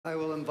I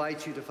will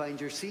invite you to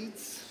find your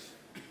seats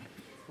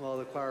while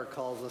the choir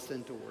calls us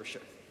into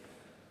worship.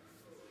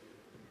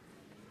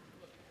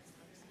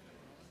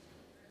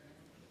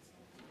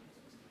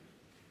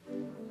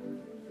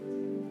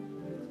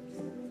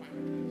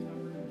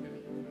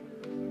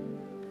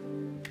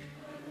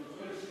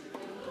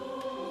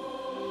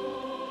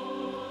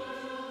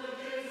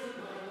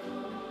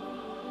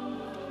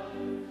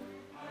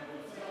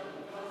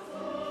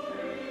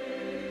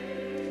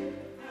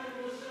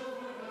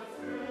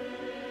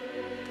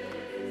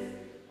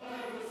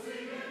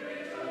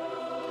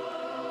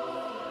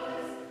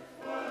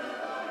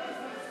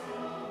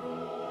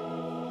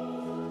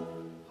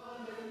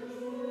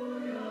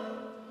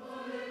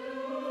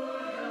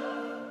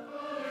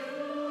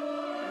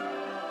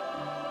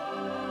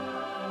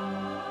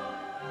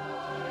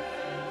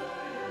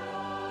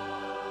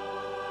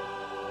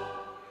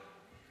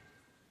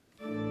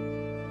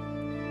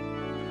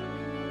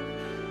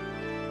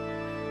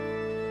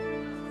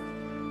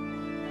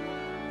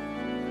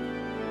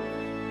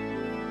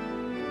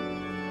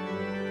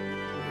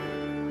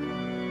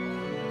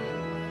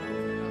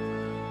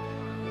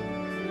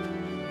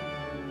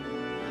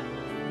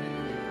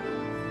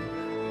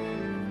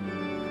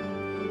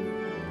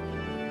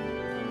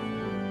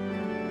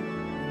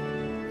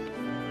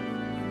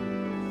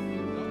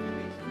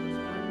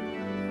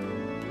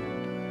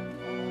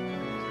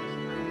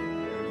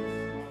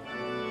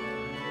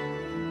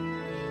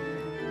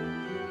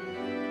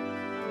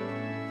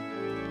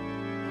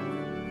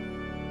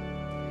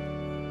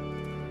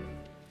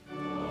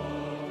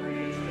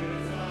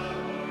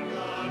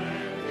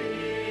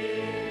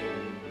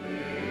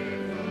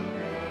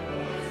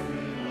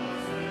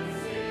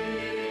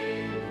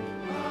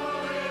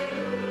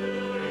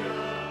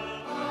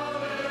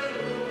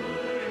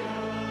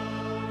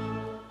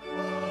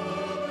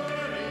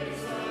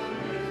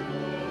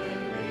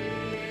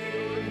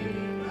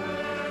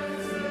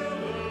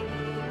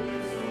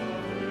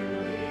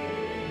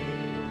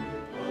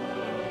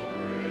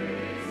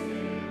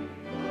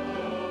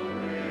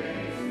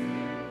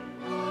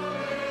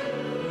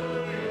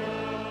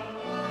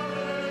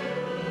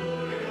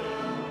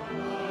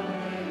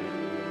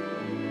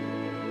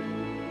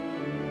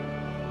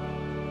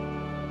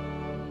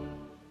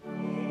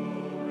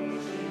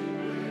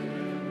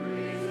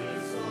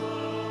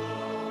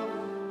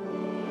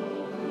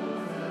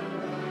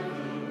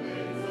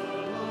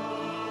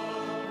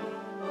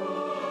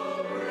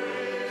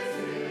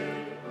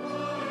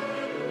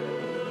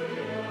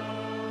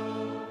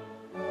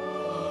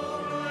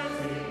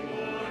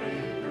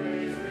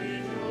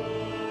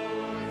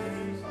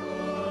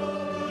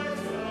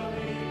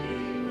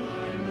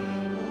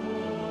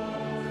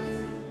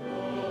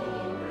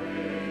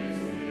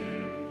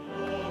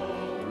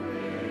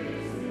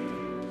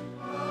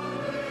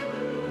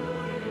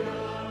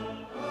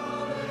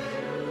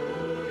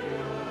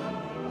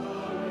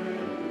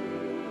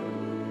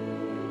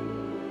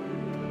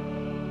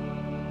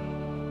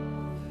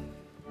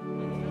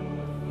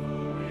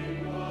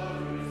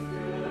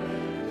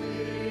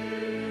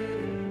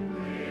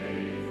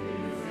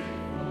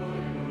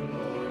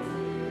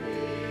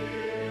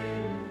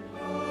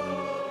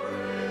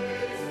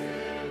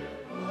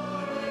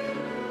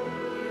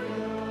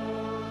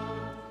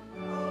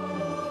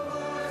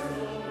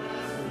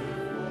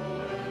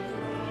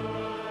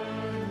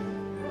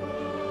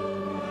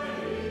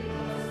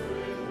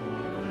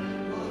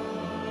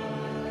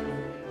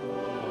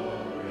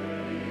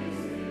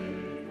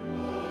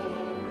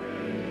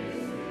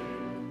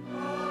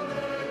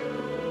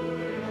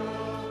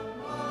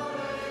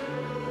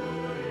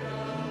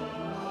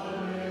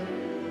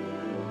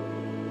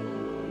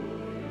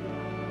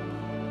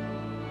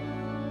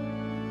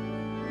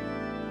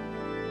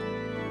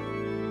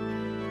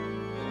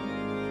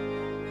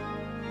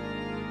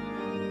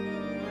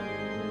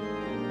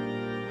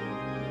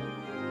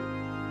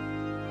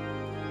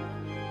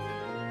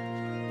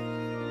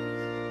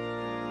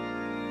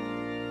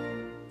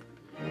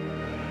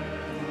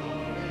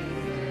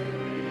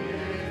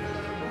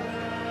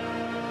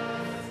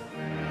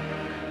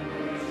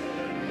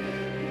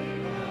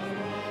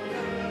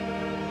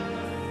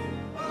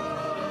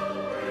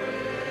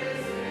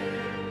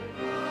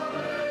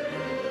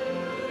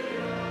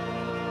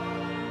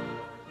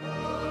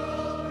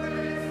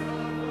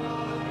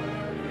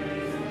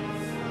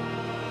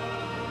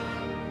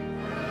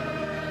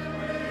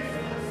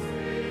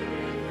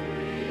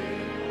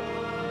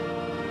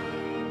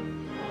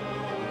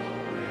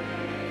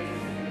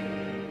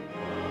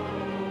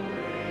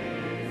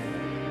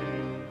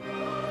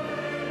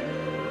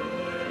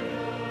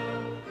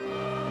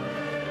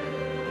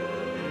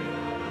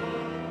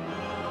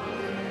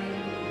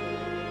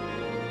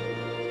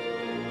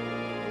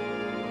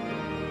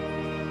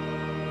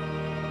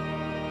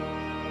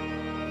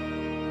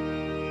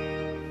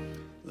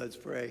 Let's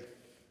pray.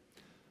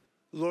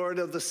 Lord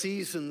of the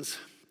seasons,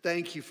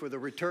 thank you for the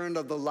return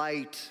of the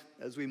light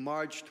as we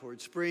march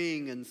toward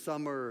spring and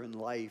summer and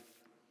life.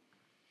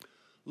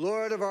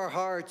 Lord of our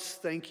hearts,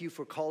 thank you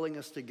for calling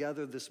us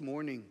together this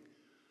morning,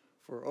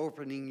 for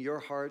opening your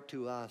heart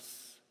to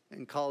us.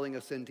 and calling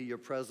us into your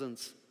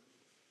presence.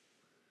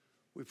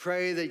 We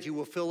pray that you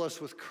will fill us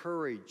with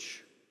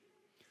courage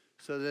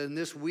so that in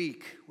this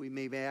week we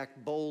may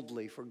act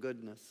boldly for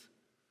goodness.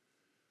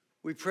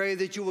 We pray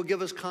that you will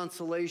give us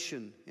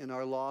consolation in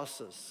our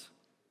losses.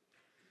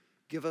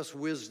 Give us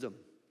wisdom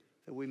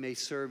that we may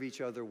serve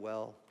each other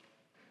well.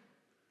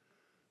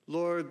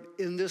 Lord,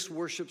 in this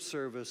worship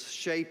service,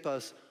 shape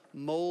us,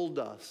 mold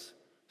us,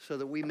 so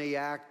that we may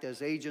act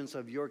as agents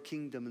of your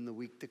kingdom in the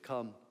week to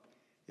come,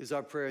 is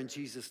our prayer in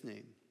Jesus'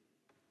 name.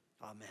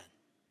 Amen.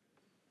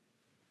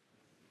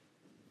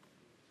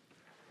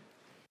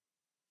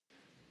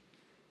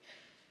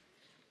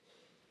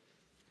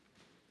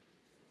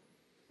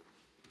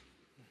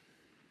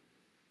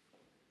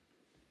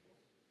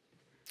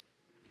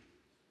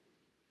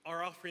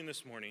 Our offering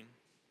this morning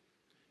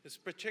is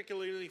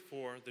particularly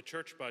for the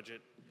church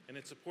budget, and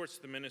it supports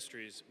the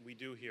ministries we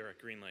do here at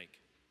Green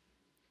Lake.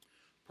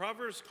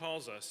 Proverbs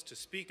calls us to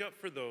speak up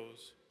for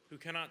those who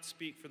cannot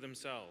speak for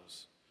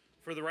themselves,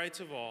 for the rights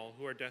of all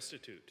who are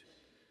destitute.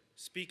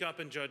 Speak up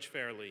and judge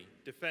fairly.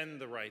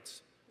 Defend the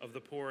rights of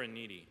the poor and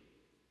needy.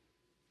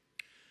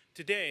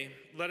 Today,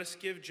 let us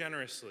give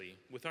generously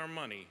with our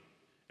money,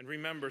 and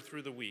remember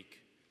through the week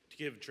to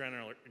give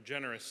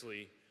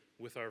generously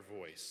with our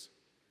voice.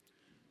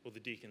 Will the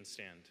deacons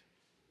stand?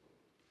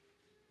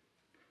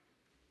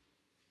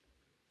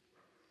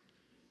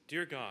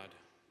 Dear God,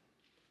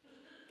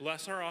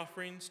 bless our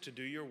offerings to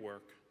do your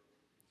work.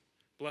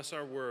 Bless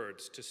our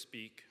words to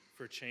speak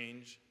for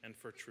change and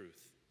for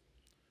truth.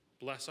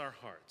 Bless our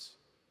hearts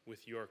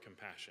with your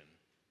compassion.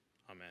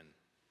 Amen.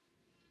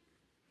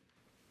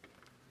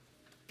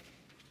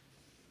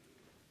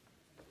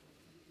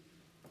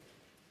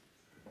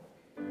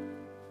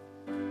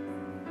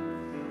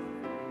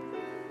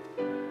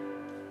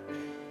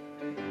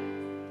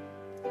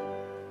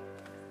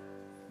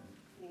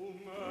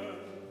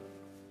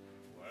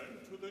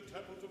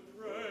 Temple to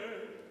pray,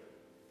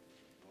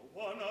 the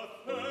one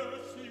a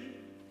Pharisee,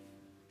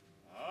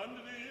 and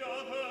the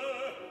other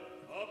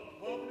a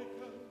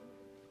publican.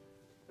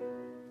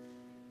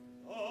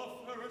 The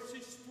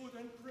Pharisee stood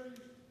and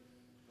prayed,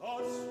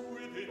 thus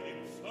within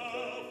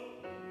himself,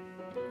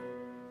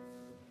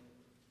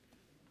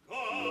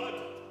 God,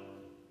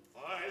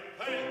 I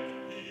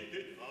thank thee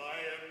that I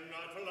am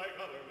not like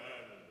other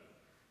men,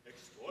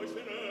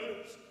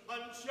 extortioners,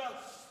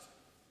 unjust,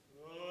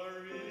 nor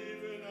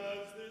even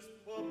as this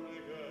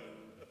publican.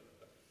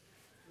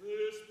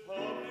 This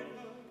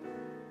publican.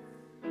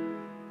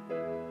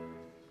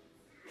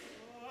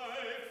 I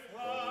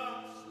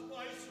fast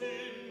my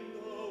sin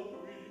a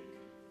week.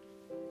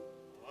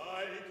 I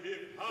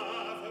give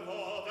half of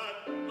all that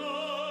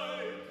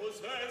I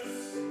possess.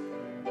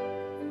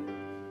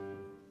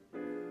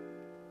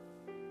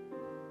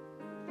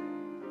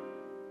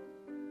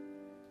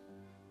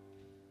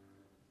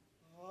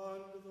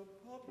 And the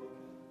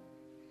publican,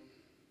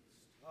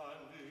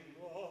 standing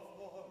afar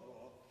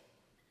off,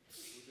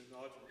 would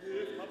not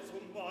lift up so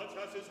much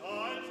as his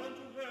eyes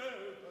unto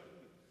heaven,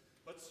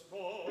 but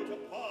smote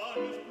upon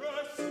his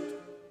breast, saying,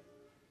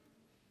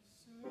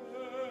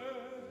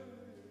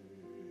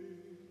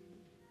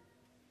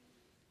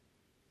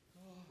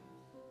 God,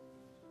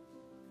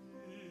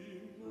 be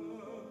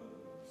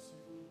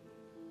merciful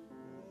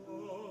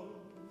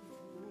unto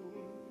me.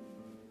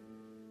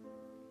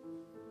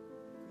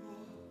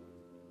 God,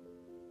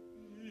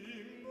 be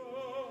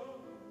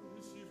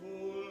merciful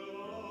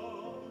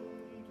unto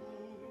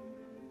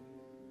me,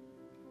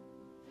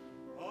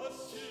 a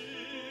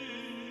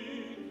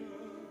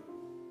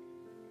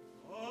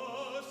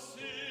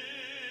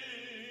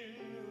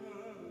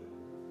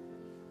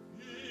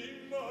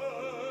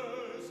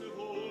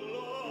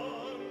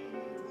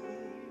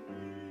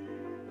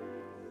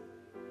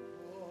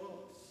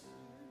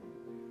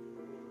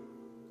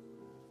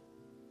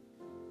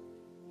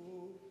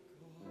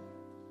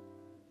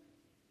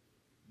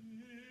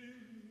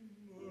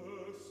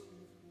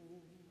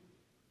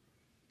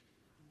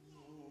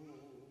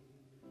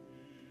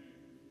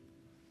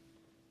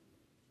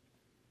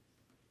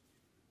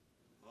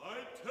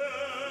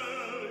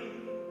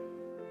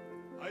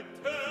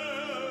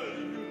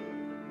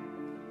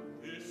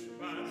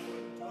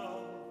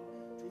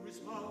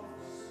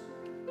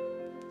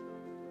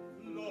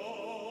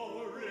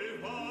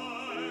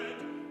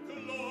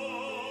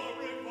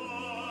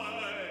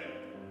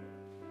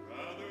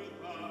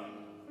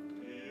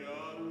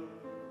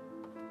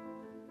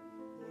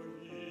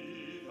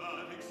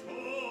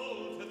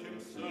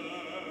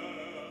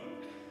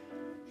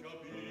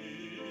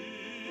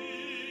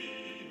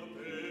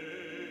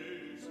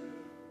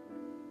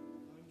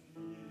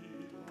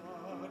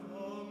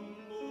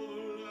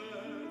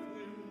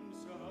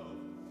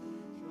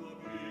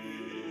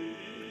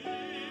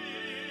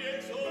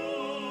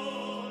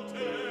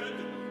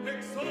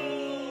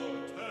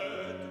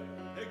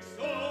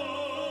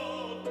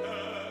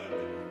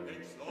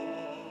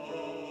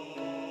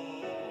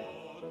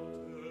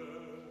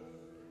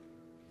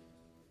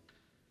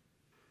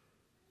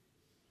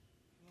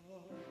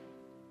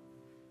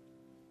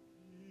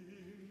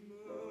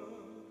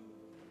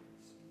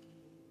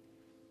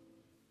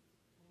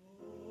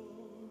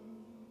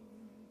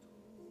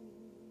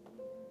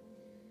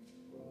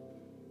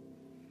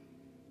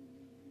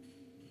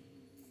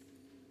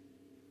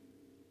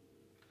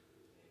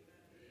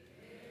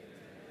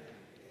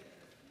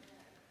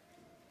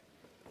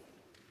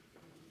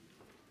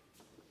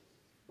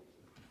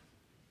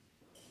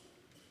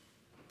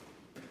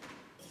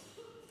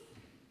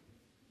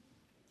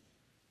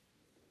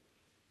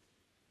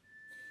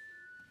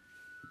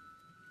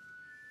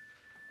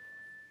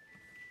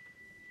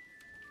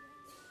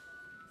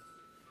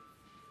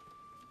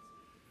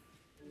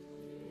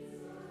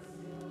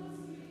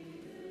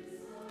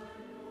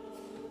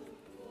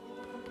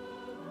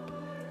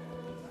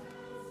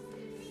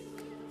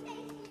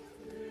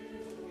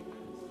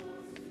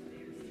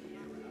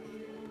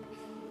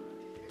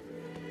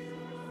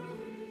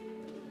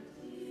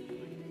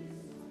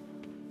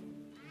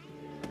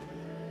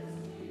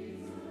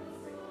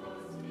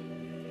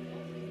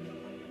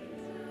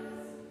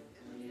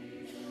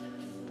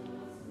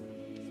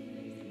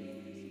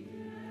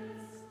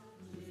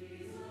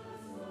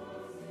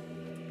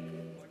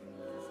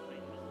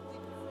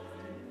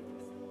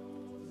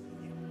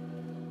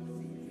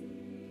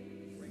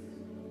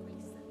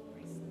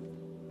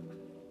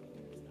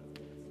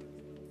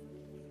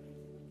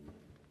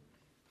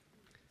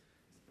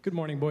Good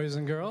morning, boys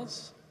and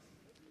girls.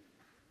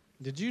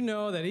 Did you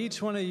know that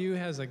each one of you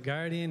has a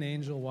guardian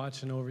angel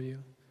watching over you?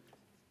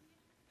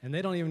 And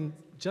they don't even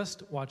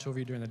just watch over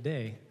you during the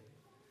day.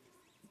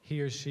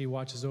 He or she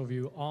watches over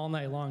you all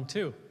night long,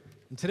 too.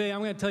 And today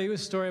I'm going to tell you a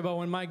story about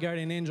when my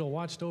guardian angel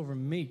watched over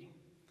me.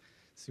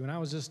 See, when I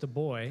was just a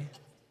boy,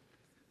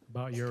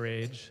 about your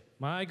age,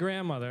 my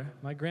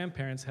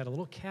grandparents had a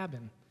little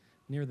cabin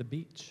near the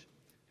beach.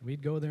 And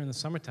we'd go there in the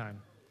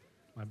summertime,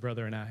 my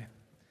brother and I.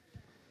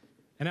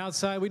 And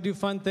outside, we'd do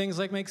fun things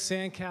like make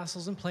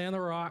sandcastles and play on the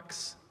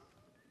rocks,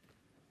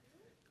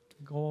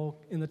 go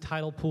in the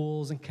tidal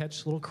pools and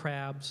catch little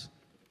crabs.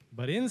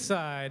 But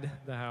inside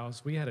the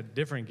house, we had a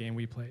different game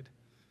we played.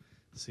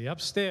 See,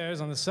 upstairs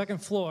on the second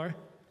floor,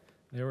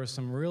 there were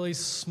some really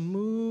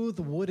smooth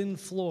wooden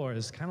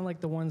floors, kind of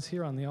like the ones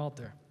here on the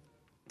altar.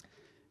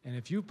 And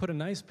if you put a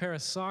nice pair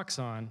of socks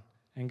on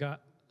and got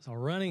a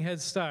running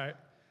head start,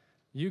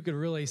 you could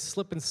really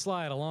slip and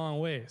slide a long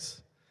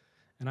ways.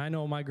 And I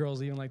know my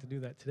girls even like to do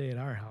that today at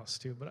our house,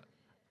 too. But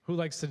who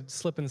likes to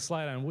slip and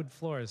slide on wood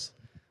floors?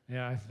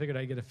 Yeah, I figured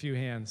I'd get a few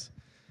hands.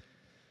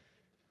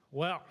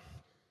 Well,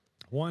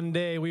 one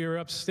day we were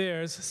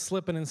upstairs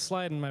slipping and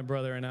sliding, my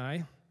brother and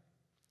I.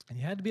 And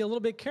you had to be a little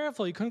bit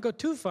careful. You couldn't go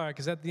too far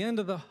because at the end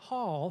of the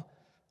hall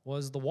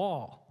was the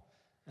wall.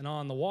 And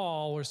on the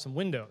wall were some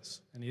windows.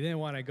 And you didn't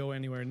want to go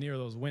anywhere near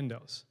those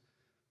windows.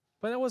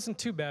 But that wasn't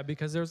too bad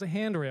because there was a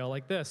handrail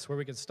like this where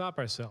we could stop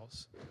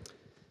ourselves.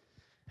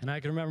 And I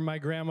can remember my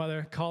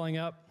grandmother calling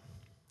up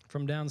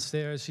from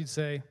downstairs. She'd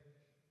say,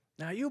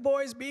 "Now you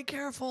boys be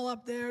careful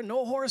up there,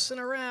 no horsing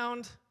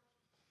around,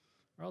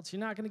 or else you're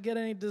not going to get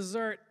any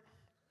dessert."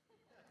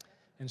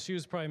 And she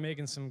was probably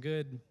making some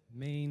good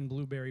Maine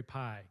blueberry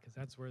pie, because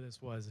that's where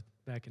this was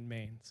back in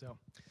Maine.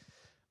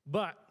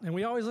 And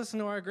we always listened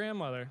to our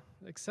grandmother,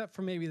 except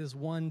for maybe this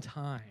one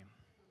time,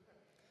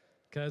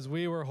 because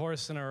we were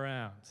horsing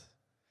around.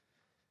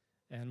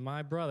 And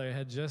my brother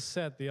had just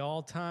set the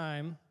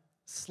all-time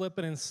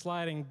slipping and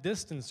sliding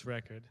distance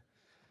record.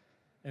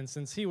 And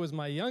since he was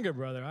my younger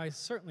brother, I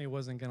certainly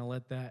wasn't going to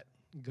let that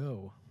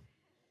go.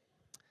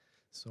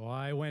 So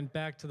I went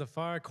back to the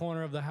far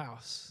corner of the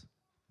house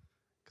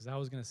because I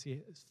was going to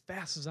see as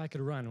fast as I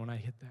could run when I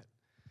hit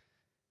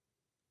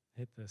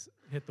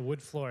the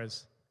wood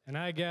floors. And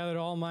I gathered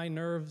all my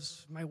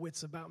nerves, my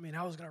wits about me, and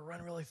I was going to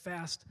run really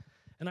fast.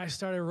 And I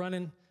started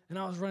running, and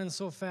I was running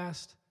so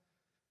fast.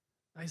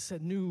 I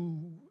set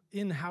new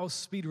in-house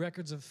speed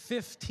records of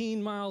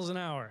 15 miles an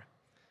hour.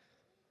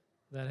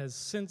 That has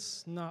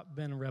since not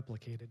been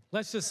replicated.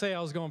 Let's just say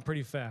I was going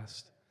pretty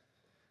fast.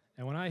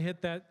 And when I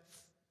hit that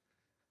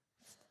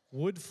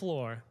wood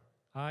floor,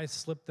 I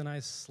slipped and I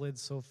slid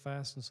so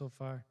fast and so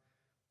far.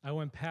 I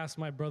went past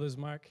my brother's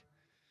mark.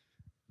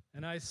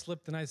 And I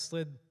slipped and I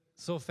slid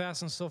so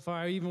fast and so far.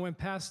 I even went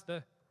past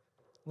the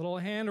little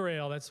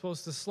handrail that's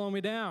supposed to slow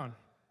me down.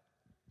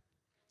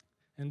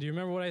 And do you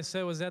remember what I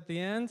said was at the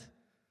end?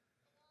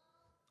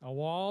 A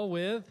wall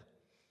with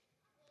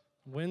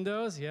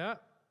windows, yeah.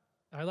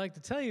 I'd like to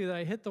tell you that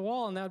I hit the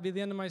wall and that would be the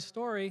end of my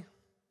story,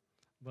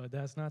 but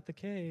that's not the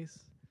case.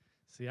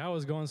 See, I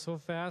was going so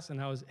fast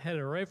and I was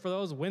headed right for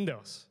those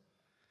windows,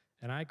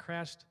 and I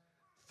crashed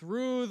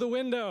through the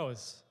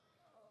windows.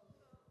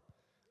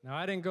 Now,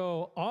 I didn't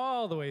go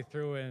all the way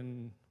through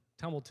and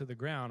tumble to the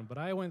ground, but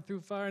I went through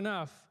far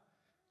enough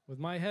with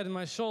my head and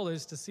my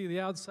shoulders to see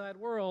the outside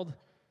world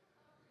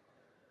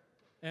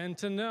and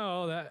to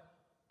know that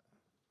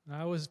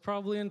I was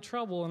probably in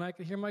trouble, and I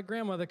could hear my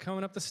grandmother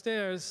coming up the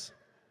stairs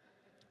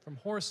from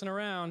horsing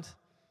around.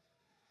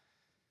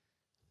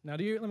 Now,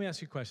 let me ask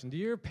you a question. Do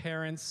your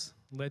parents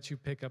let you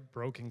pick up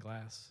broken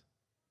glass?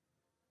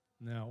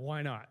 No,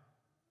 why not?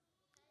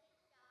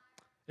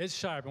 It's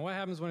sharp, and what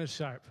happens when it's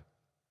sharp?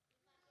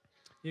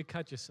 You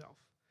cut yourself.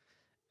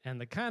 And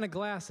the kind of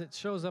glass that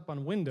shows up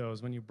on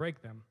windows when you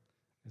break them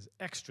is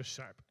extra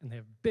sharp, and they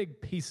have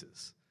big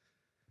pieces.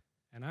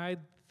 And I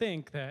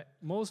think that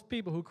most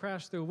people who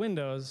crash through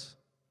windows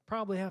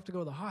probably have to go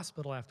to the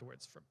hospital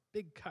afterwards for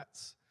big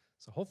cuts.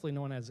 So hopefully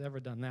no one has ever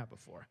done that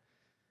before.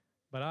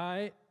 But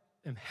I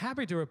am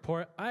happy to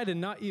report I did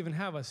not even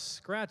have a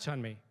scratch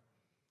on me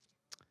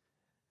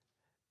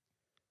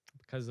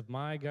because of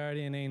my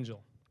guardian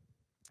angel.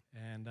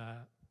 And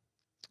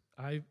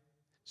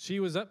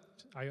she was up,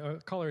 I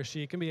call her a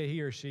she, it can be a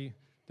he or she,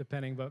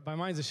 depending, but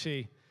mine's a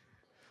she,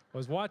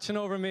 was watching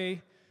over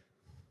me.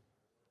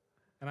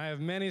 And I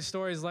have many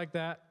stories like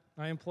that.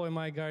 I employ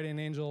my guardian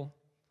angel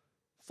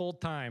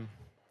full-time,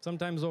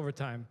 sometimes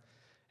overtime.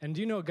 And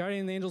do you know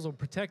guardian angels will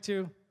protect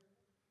you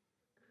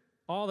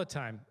all the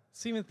time?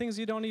 It's even things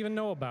you don't even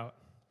know about.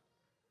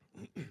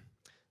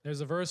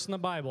 There's a verse in the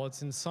Bible.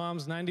 It's in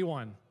Psalms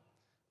 91,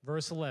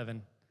 verse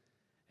 11.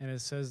 And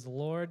it says, "The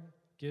Lord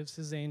gives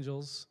his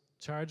angels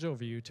charge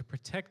over you to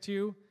protect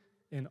you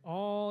in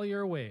all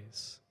your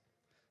ways."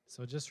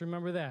 So just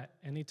remember that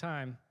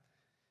anytime.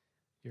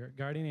 Your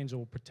guardian angel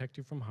will protect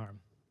you from harm.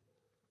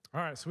 All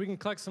right, so we can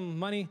collect some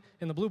money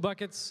in the blue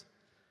buckets.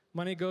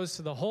 Money goes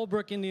to the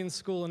Holbrook Indian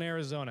School in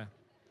Arizona.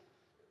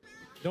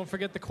 Don't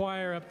forget the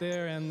choir up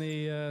there and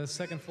the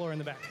second floor in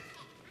the back.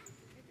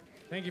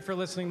 Thank you for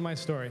listening to my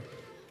story.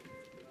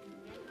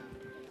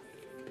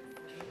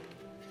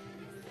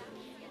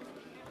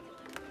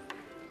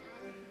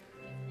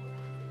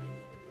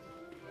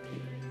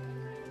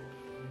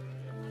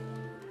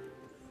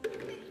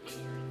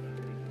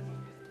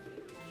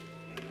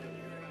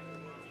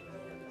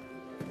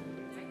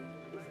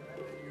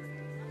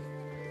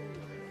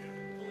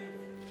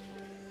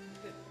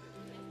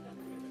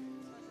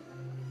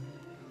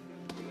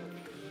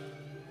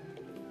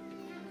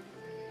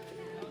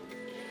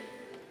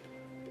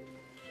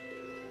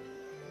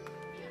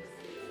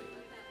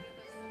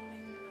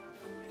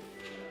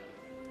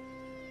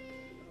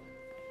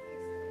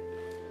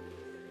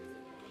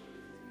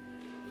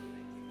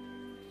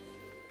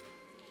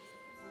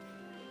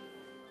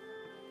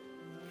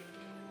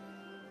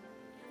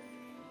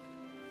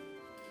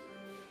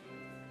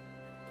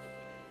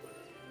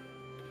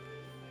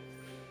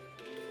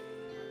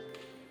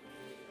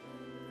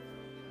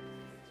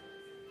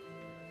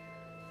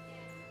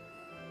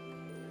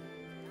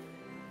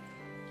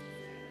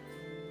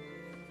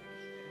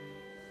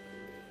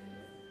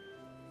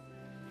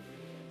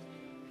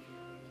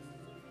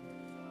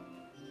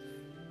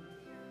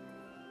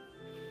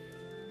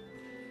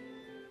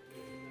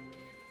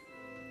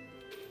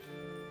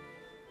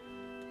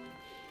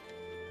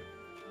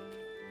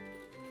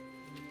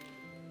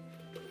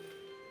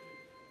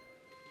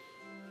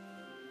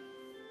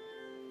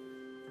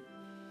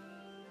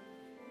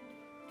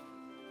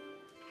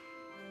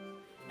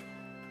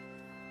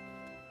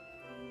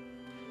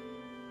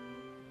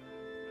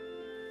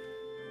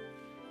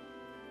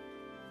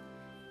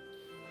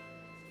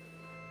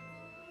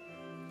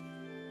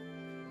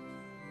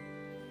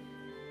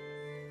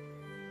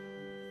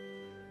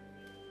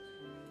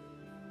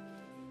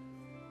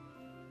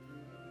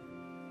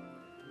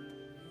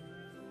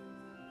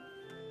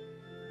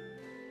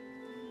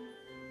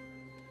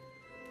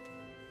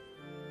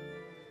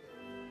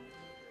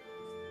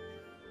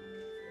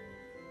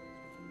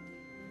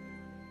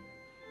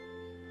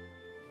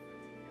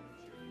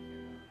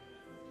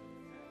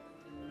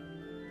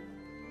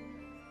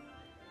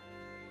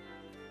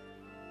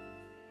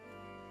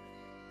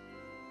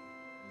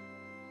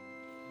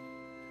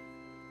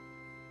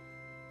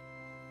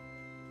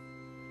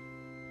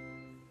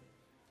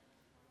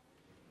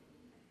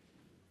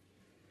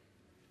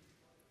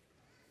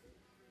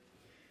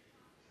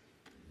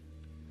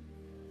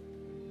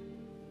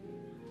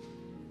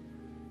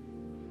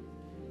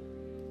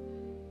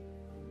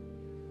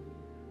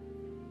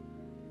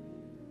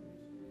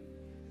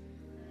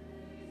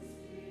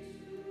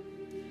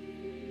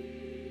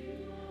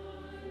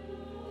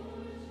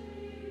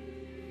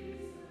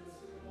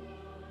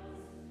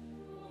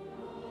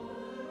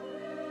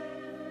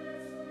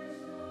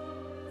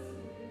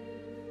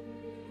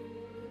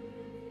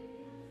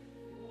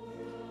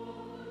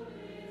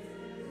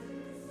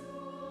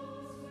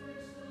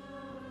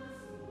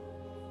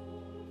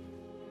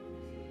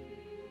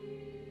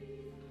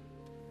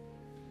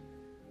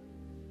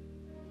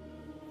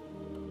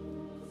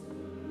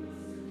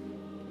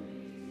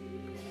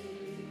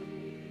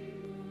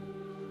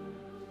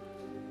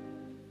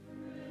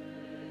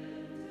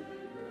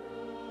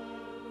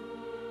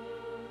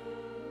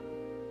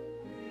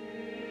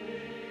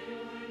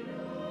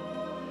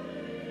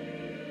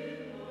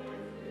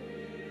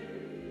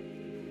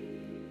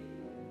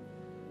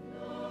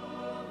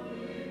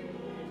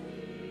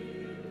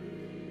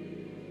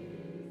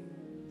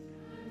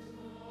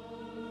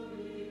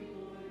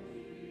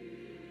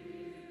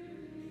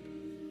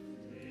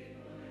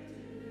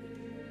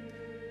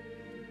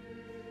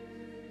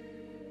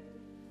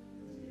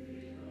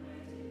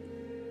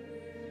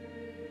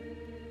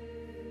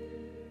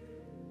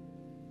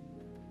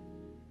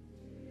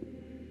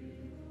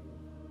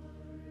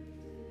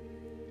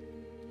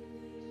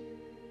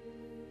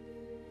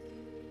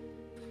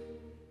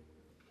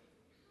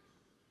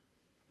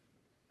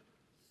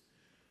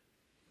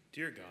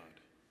 Dear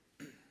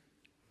God,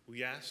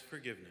 we ask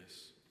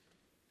forgiveness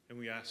and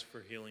we ask for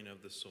healing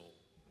of the soul.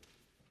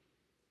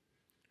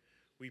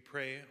 We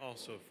pray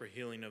also for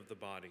healing of the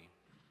body,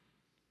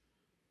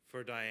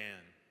 for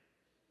Diane,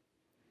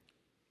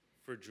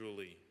 for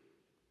Julie,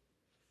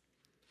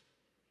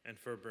 and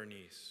for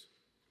Bernice.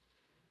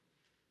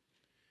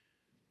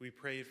 We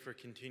pray for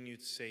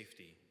continued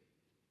safety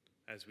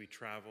as we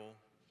travel,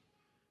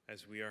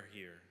 as we are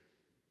here.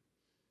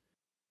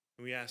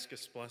 We ask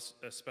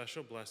a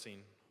special blessing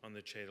on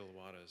the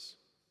Chetalwadas.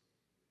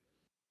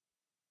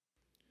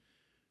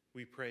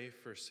 We pray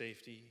for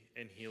safety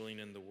and healing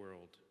in the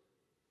world.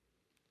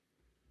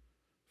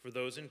 For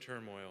those in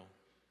turmoil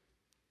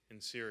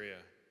in Syria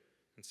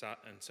and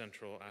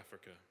Central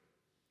Africa.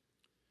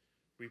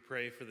 We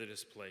pray for the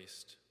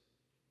displaced,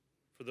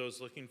 for those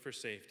looking for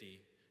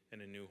safety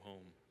and a new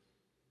home.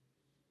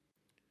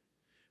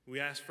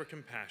 We ask for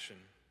compassion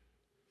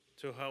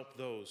to help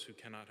those who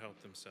cannot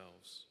help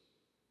themselves.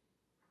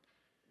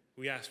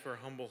 We ask for a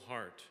humble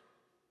heart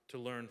to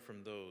learn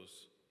from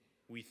those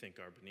we think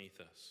are beneath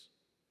us.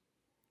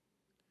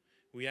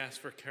 We ask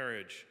for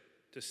courage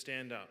to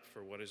stand up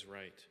for what is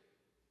right.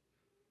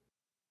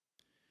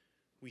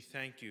 We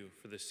thank you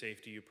for the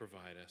safety you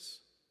provide us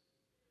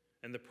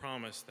and the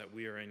promise that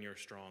we are in your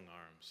strong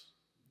arms.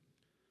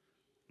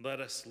 Let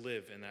us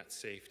live in that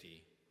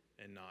safety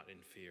and not in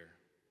fear.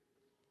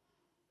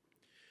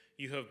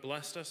 You have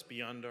blessed us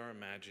beyond our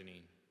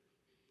imagining,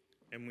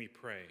 and we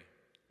pray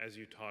as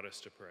you taught us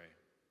to pray.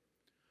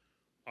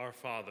 Our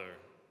Father,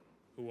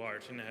 who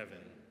art in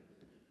heaven,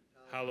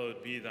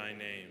 hallowed be thy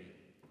name.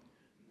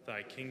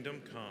 Thy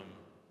kingdom come,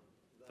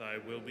 thy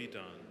will be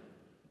done,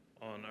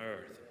 on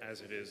earth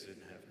as it is in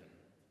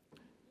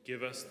heaven.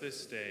 Give us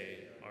this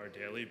day our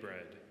daily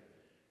bread,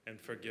 and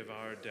forgive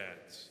our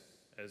debts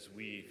as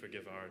we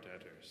forgive our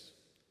debtors.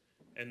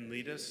 And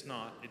lead us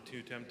not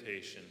into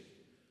temptation,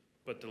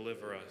 but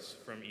deliver us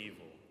from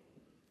evil.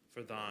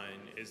 For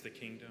thine is the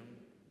kingdom,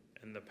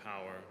 and the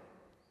power,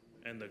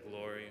 and the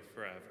glory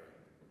forever.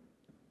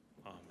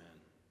 Amen.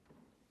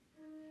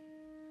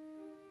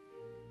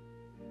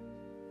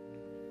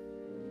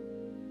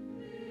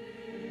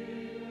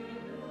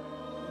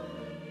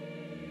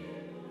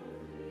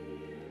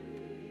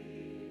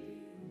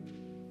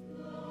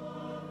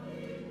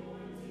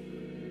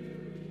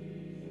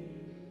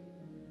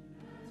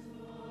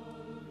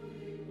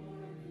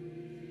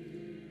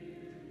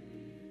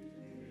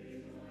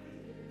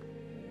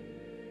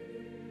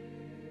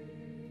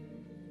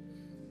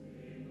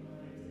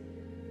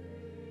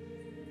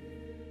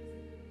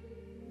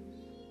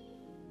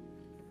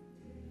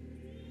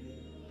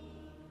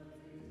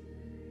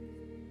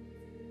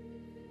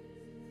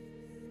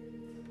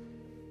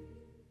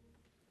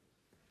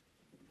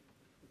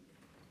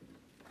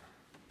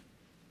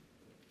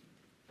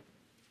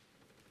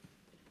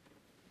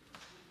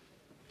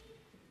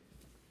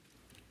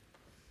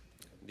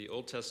 The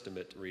Old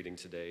Testament reading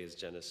today is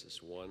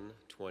Genesis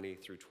 1:20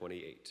 through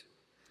 28.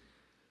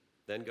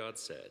 Then God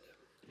said,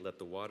 "Let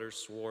the waters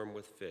swarm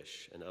with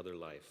fish and other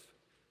life.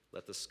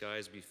 Let the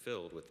skies be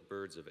filled with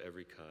birds of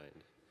every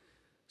kind."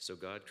 So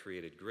God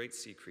created great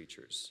sea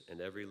creatures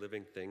and every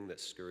living thing that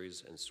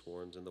scurries and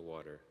swarms in the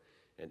water,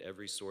 and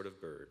every sort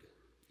of bird,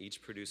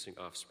 each producing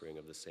offspring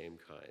of the same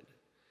kind.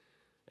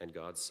 And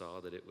God saw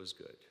that it was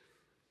good.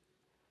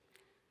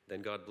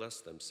 Then God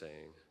blessed them,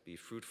 saying, "Be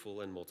fruitful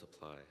and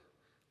multiply.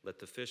 Let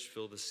the fish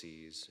fill the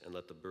seas, and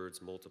let the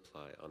birds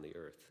multiply on the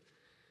earth."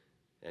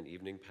 And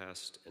evening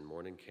passed, and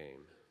morning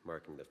came,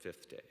 marking the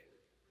fifth day.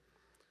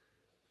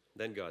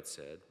 Then God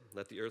said,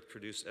 "Let the earth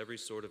produce every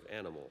sort of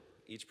animal,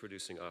 each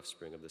producing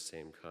offspring of the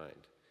same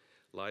kind,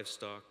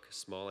 livestock,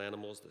 small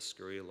animals that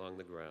scurry along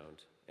the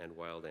ground, and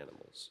wild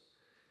animals."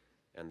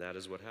 And that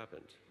is what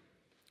happened.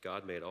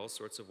 God made all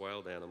sorts of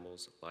wild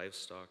animals,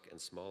 livestock, and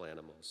small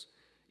animals,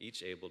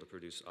 each able to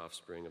produce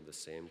offspring of the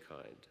same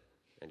kind.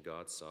 And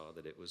God saw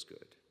that it was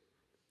good.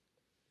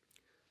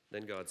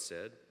 Then God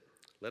said,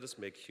 "Let us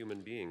make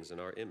human beings in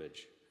our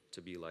image,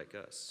 to be like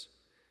us.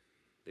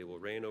 They will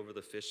reign over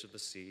the fish of the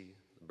sea,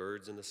 the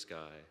birds in the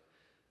sky,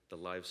 the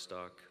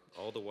livestock,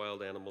 all the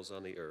wild animals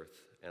on the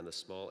earth, and the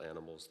small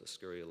animals that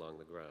scurry along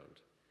the ground."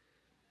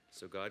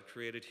 So God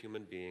created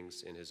human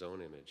beings in his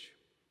own image.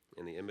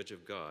 In the image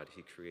of God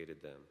he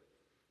created them.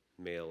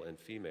 Male and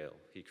female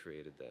he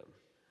created them.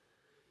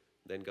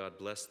 Then God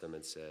blessed them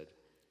and said,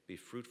 "Be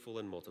fruitful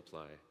and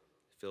multiply,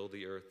 fill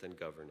the earth and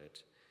govern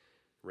it.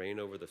 Reign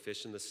over the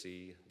fish in the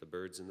sea, the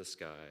birds in the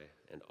sky,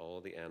 and all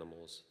the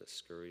animals that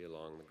scurry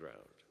along the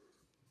ground."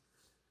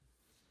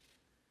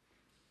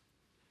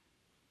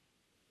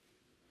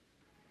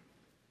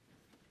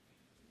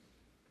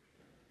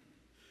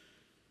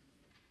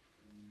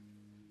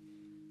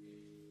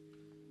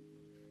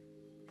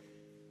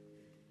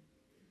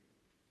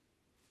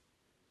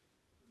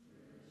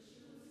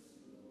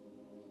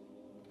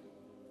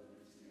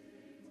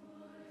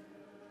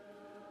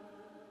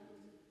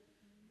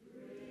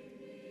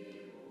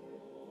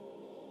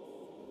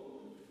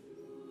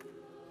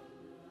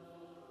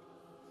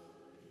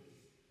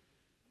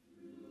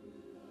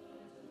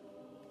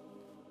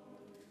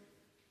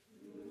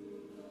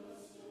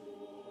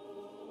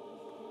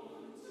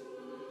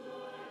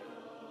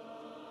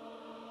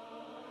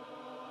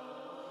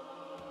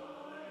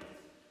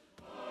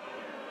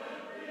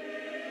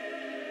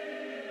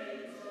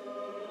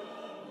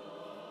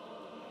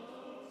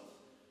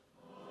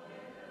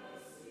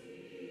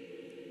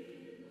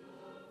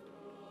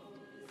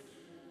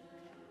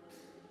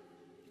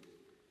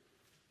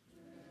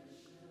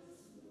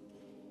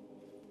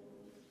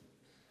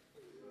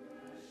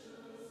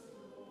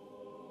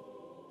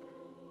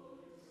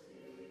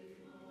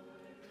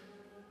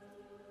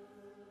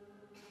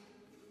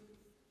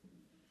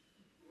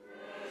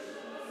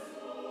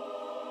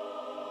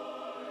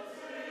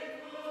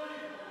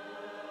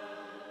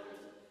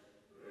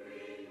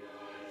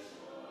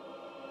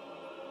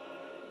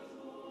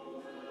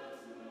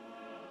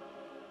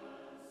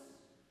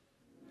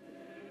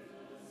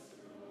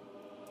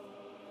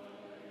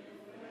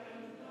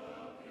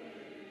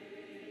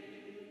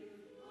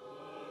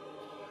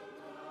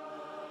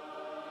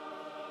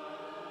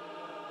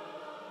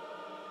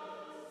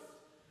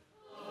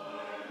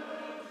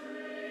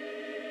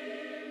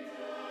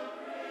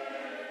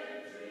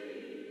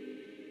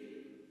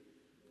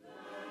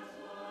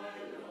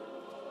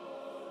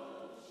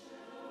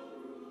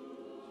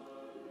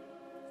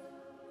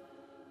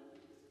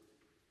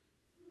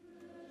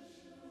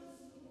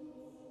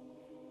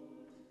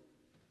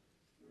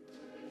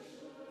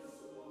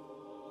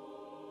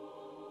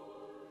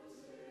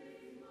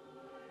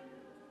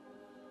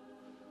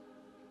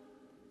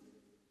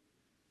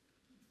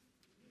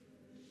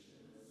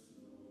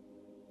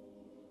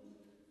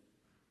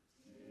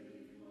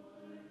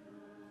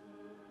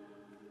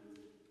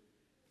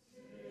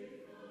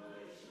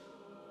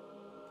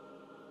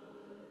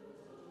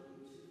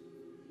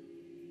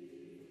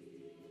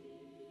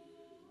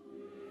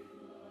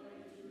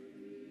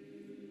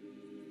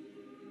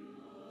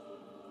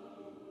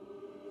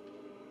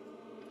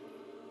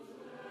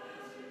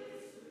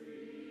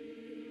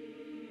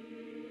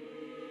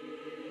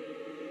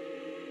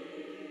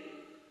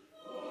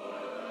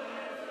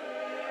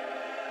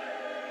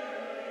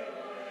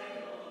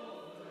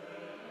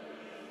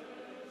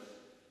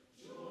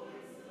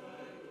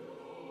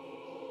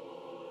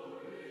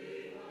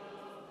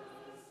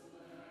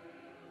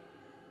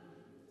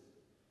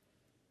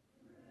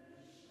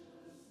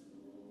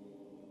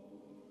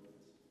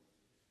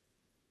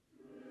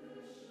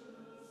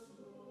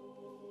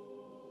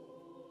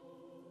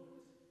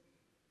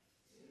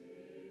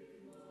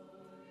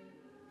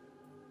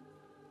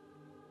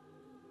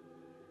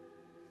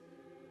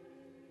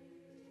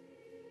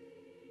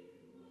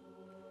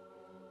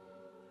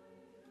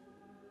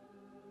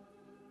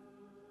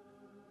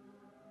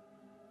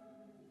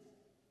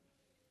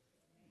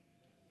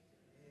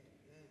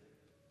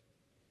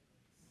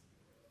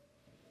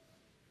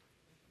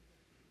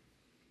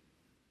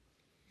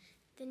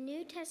 The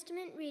New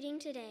Testament reading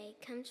today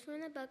comes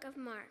from the book of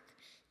Mark,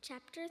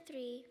 chapter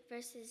 3,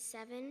 verses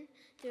 7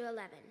 through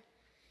 11.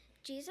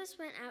 Jesus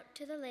went out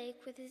to the lake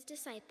with his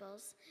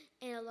disciples,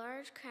 and a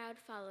large crowd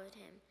followed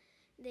him.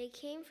 They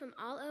came from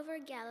all over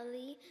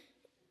Galilee,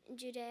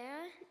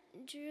 Judea,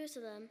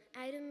 Jerusalem,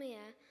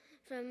 Idumea,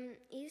 from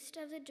east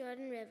of the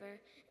Jordan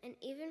River, and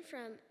even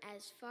from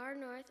as far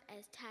north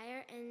as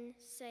Tyre and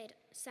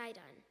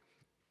Sidon.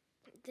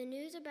 The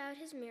news about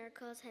his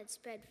miracles had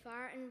spread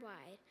far and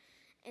wide,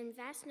 and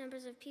vast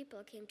numbers of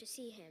people came to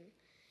see him.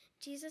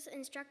 Jesus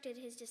instructed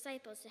his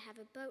disciples to have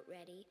a boat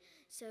ready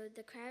so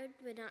the crowd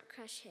would not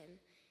crush him.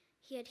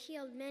 He had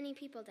healed many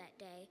people that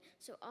day,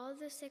 so all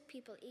the sick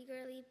people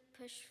eagerly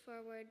pushed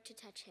forward to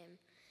touch him.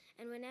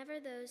 And whenever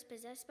those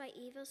possessed by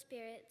evil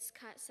spirits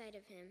caught sight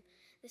of him,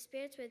 the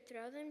spirits would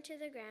throw them to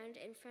the ground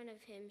in front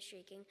of him,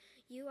 shrieking,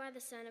 "You are the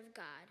Son of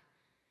God."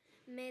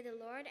 May the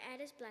Lord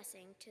add his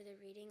blessing to the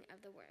reading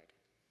of the word.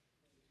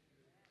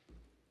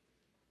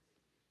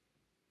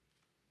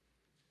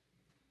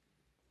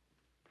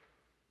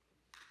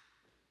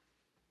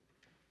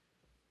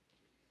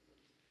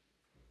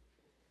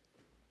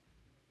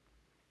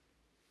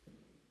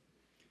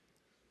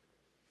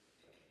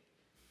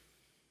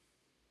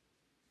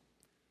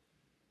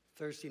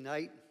 Thursday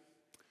night,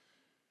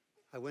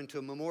 I went to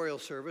a memorial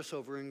service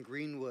over in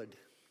Greenwood.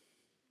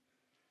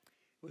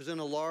 It was in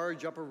a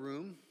large upper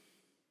room.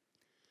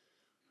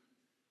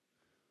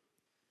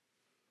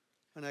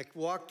 And I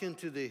walked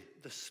into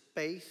the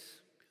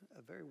space,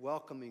 a very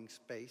welcoming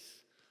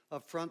space.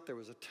 Up front, there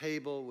was a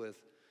table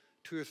with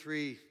 2 or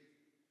 3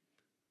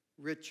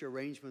 rich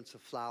arrangements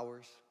of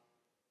flowers.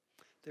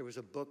 There was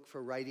a book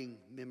for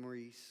writing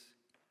memories.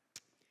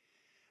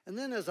 And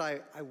then as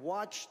I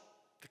watched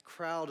the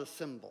crowd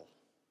assemble,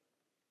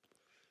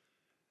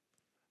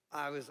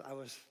 I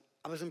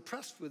was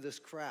impressed with this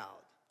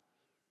crowd.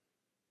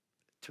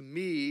 To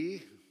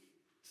me,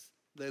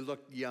 they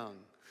looked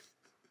young.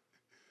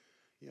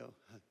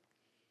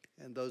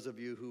 And those of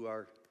you who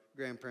are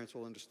grandparents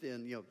will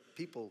understand,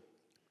 people,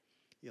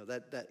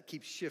 that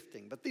keeps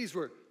shifting. But these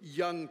were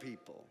young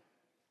people.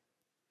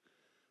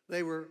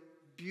 They were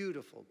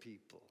beautiful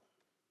people.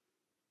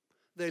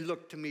 They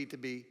looked to me to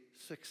be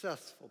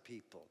successful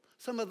people.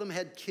 Some of them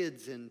had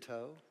kids in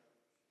tow.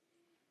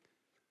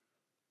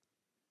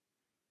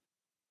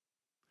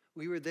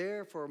 We were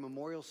there for a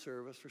memorial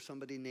service for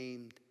somebody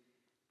named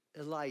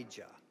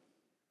Elijah.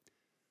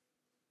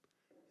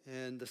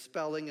 And the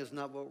spelling is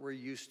not what we're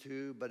used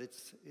to, but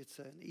it's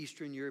an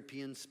Eastern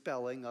European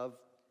spelling of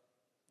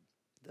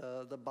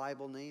the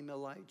Bible name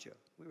Elijah.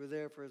 We were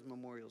there for his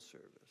memorial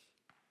service.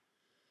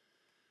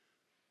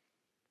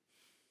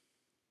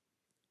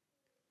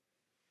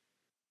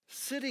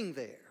 Sitting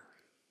there,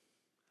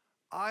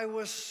 I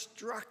was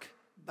struck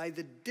by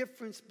the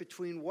difference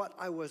between what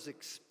I was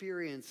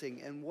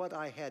experiencing and what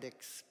I had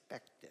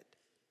expected.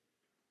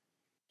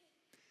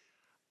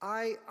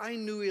 I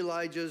knew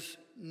Elijah's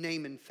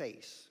name and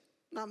face.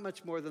 Not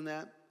much more than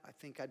that. I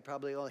think I'd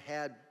probably only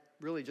had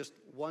really just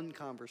one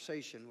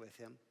conversation with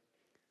him.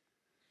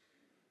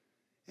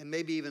 And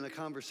maybe even a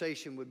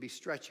conversation would be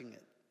stretching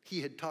it.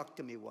 He had talked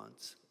to me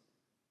once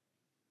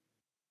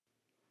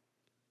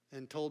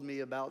and told me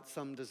about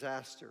some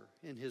disaster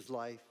in his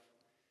life,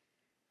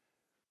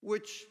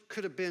 which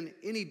could have been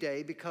any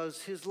day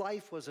because his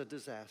life was a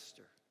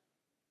disaster.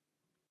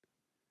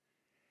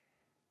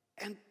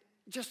 And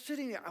just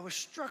sitting there, I was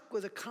struck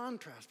with a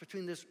contrast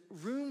between this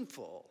room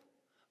full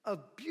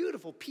of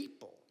beautiful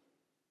people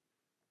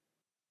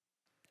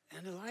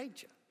and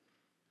Elijah.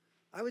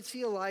 I would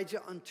see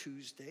Elijah on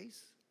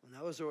Tuesdays when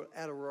I was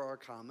at Aurora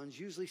Commons,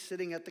 usually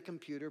sitting at the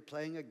computer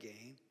playing a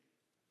game.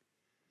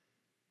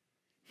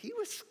 He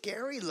was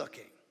scary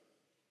looking.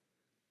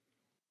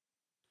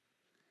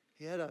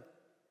 He had a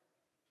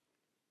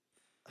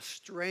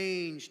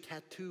strange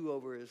tattoo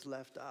over his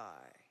left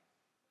eye.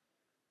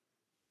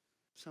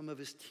 Some of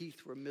his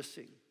teeth were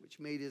missing, which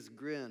made his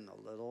grin a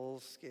little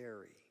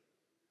scary.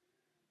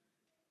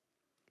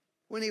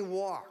 When he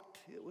walked,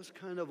 it was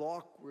kind of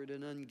awkward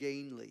and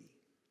ungainly.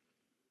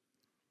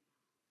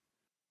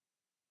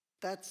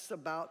 That's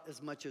about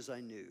as much as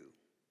I knew.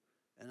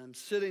 And I'm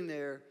sitting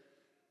there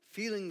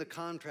feeling the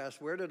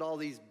contrast. Where did all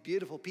these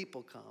beautiful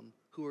people come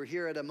who were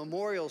here at a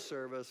memorial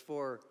service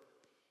for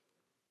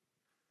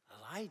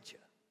Elijah?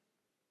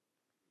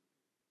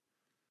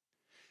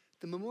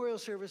 The memorial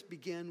service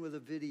began with a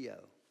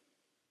video,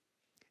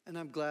 and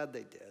I'm glad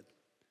they did.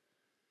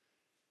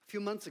 A few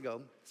months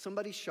ago,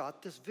 somebody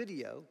shot this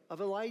video of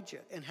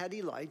Elijah and had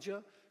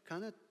Elijah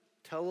kind of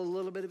tell a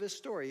little bit of his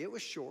story. It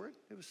was short.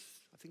 It was,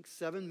 I think,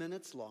 7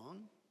 minutes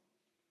long.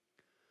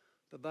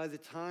 But by the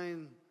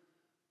time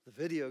the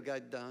video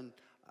got done,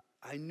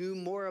 I knew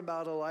more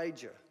about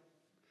Elijah.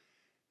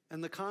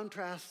 And the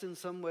contrast in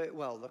some way,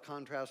 well, the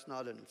contrast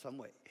not in some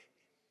way,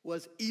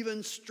 was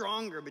even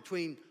stronger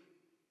between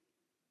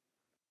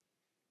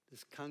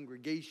this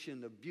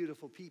congregation of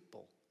beautiful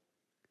people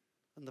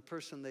and the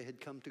person they had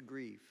come to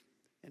grieve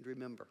and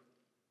remember.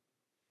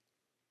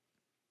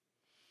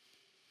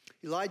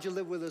 Elijah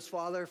lived with his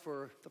father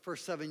for the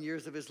first 7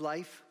 years of his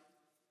life.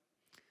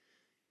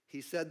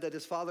 He said that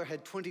his father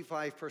had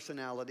 25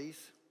 personalities.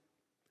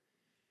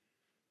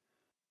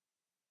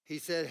 He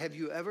said, have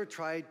you ever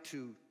tried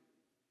to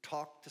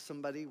talk to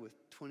somebody with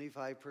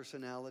 25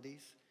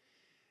 personalities?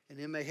 And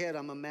in my head,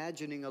 I'm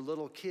imagining a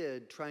little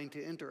kid trying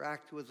to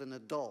interact with an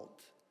adult.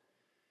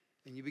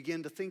 And you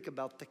begin to think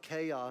about the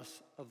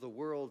chaos of the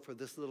world for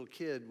this little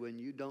kid when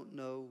you don't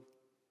know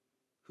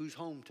who's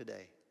home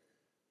today.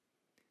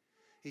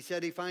 He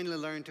said he finally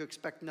learned to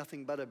expect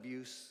nothing but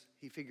abuse.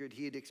 He figured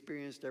he had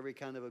experienced every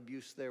kind of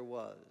abuse there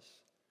was.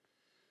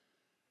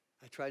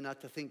 I try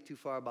not to think too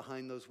far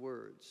behind those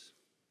words.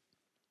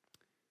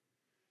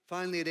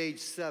 Finally, at age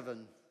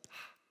 7,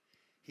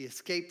 he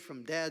escaped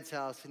from Dad's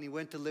house and he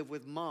went to live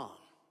with Mom.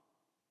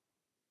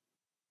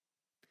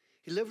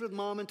 He lived with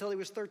Mom until he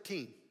was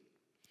 13.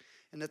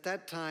 And at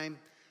that time,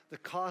 the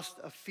cost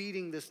of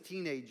feeding this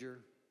teenager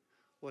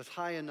was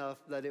high enough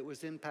that it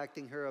was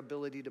impacting her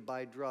ability to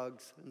buy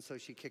drugs, and so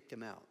she kicked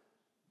him out.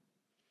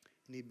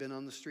 And he'd been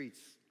on the streets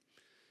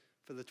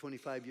for the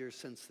 25 years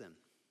since then.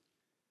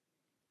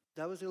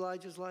 That was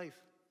Elijah's life.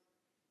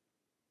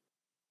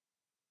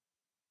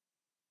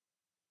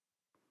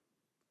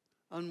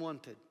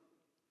 Unwanted,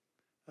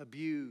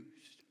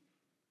 abused.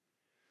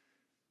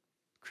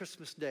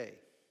 Christmas Day,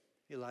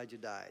 Elijah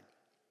died.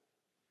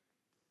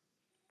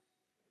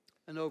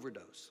 An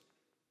overdose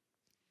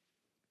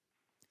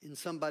in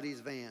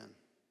somebody's van.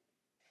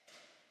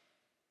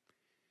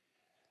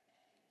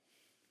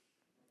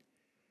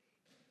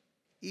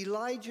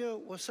 Elijah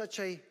was such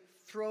a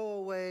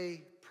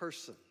throwaway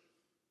person,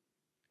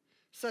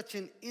 such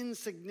an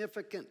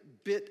insignificant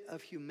bit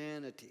of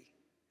humanity,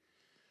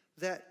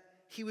 that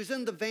he was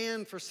in the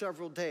van for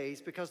several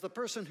days because the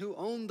person who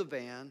owned the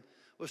van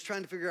was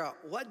trying to figure out,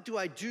 what do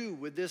I do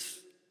with this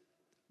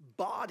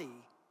body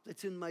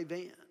that's in my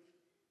van?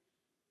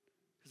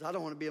 Because I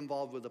don't want to be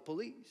involved with the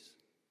police,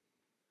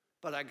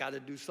 but I got to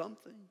do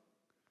something.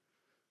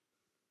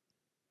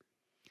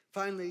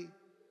 Finally,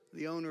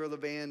 the owner of the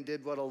van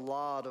did what a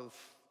lot of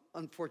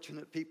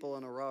unfortunate people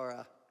on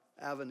Aurora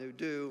Avenue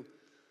do.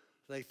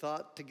 They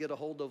thought to get a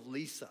hold of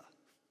Lisa.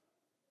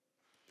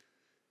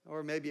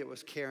 Or maybe it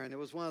was Karen. It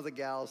was one of the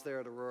gals there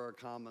at Aurora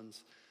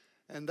Commons.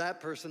 And that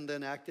person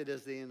then acted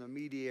as the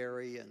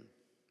intermediary and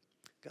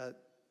got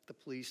the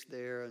police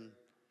there.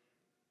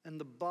 And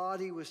the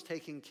body was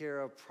taken care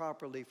of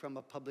properly from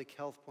a public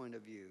health point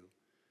of view.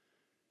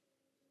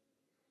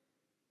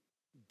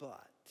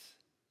 But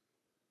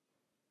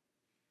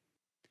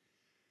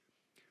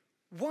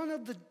one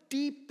of the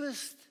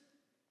deepest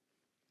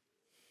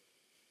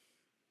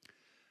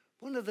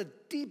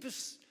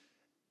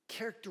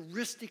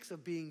characteristics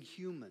of being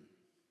human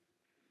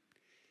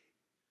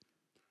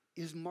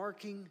is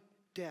marking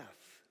death.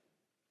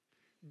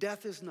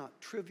 Death is not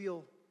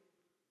trivial.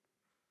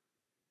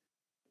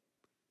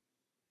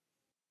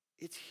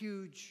 It's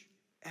huge,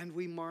 and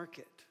we mark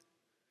it.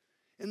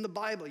 In the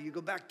Bible, you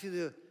go back to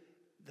the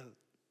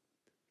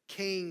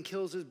Cain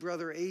kills his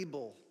brother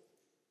Abel,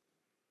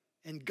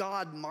 and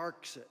God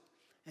marks it.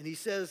 And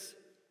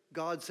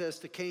God says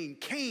to Cain,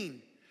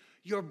 Cain,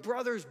 your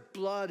brother's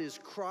blood is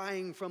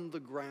crying from the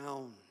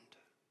ground.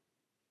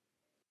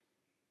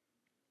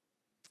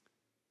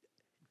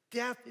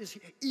 Death is,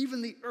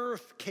 even the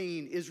earth,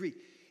 Cain, is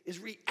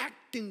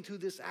reacting to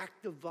this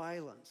act of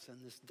violence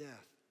and this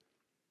death.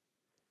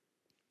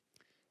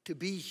 To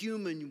be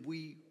human,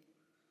 we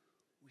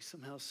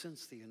somehow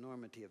sense the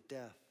enormity of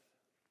death.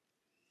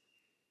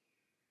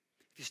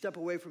 If you step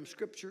away from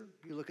Scripture,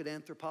 you look at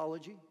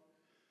anthropology,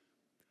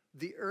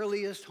 the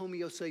earliest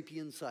Homo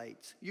sapien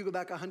sites, you go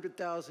back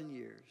 100,000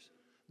 years,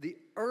 the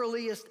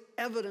earliest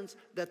evidence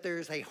that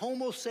there's a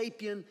Homo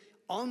sapien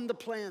on the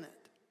planet,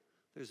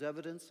 there's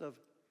evidence of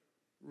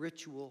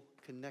ritual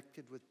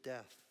connected with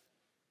death.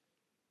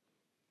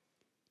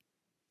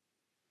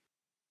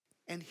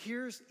 And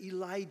here's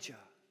Elijah,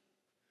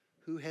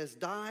 who has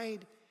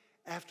died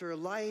after a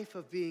life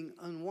of being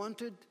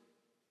unwanted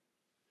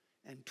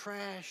and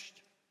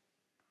trashed,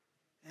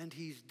 and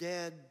he's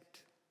dead.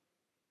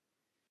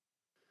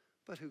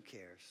 But who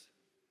cares?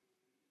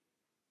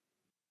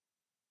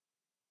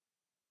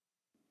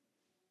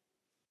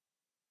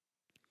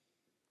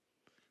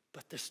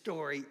 But the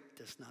story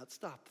does not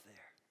stop there.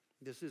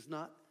 This is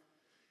not,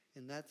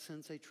 in that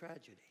sense, a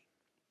tragedy.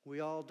 We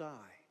all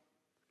die.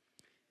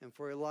 And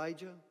for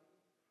Elijah,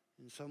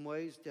 in some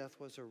ways, death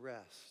was a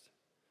rest.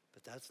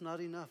 But that's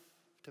not enough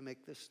to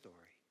make this story.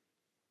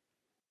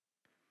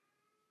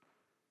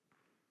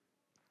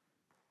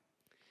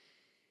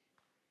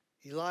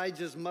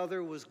 Elijah's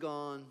mother was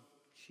gone.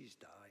 She's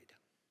died.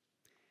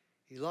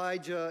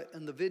 Elijah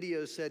in the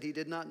video said he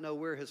did not know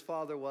where his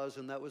father was,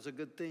 and that was a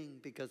good thing,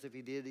 because if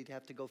he did, he'd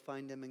have to go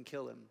find him and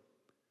kill him.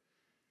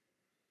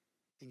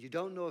 And you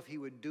don't know if he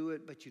would do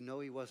it, but you know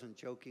he wasn't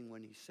joking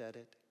when he said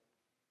it.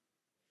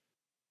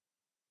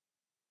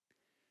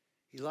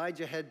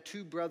 Elijah had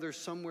 2 brothers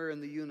somewhere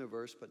in the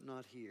universe, but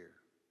not here.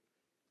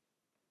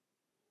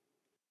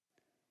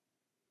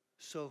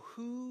 So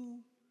who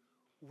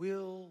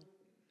will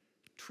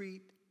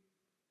treat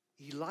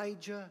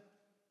Elijah,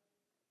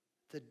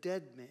 the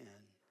dead man,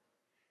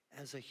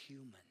 as a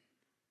human.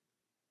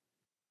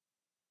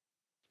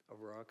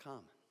 Aurora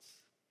Commons.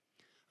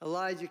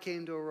 Elijah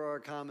came to Aurora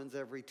Commons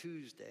every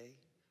Tuesday.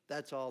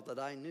 That's all that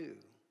I knew.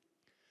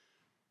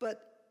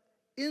 But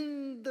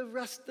in the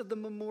rest of the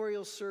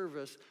memorial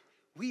service,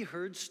 we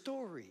heard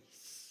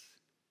stories.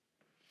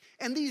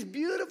 And these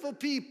beautiful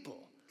people,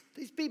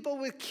 these people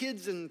with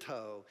kids in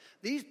tow,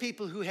 these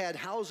people who had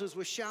houses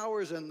with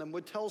showers in them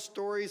would tell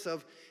stories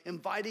of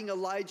inviting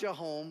Elijah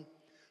home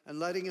and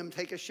letting him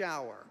take a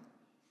shower.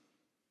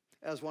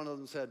 As one of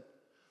them said,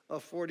 a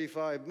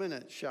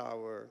 45-minute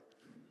shower.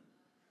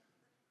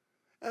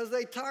 As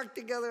they talked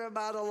together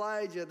about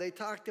Elijah, they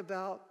talked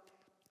about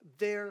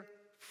their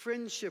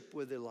friendship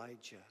with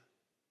Elijah.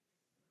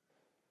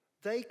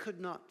 They could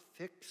not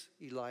fix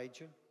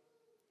Elijah.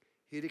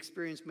 He had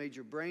experienced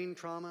major brain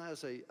trauma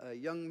as a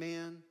young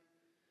man.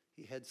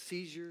 He had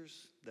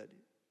seizures that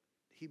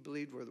he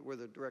believed were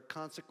the direct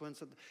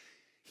consequence of it.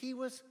 He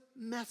was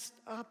messed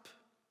up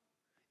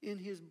in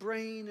his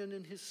brain and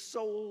in his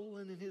soul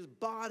and in his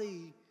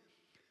body.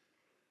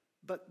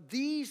 But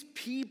these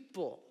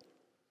people,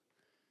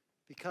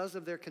 because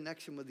of their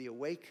connection with the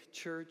Awake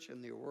Church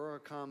and the Aurora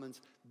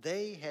Commons,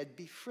 they had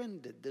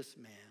befriended this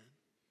man.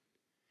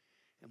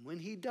 And when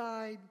he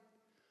died,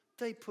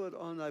 they put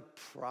on a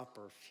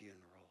proper funeral.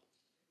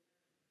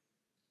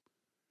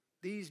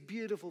 These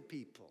beautiful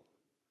people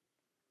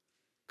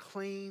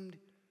claimed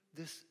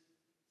this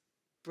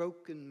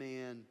broken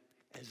man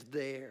as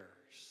theirs.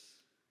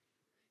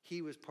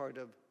 He was part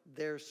of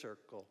their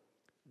circle,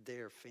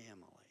 their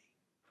family.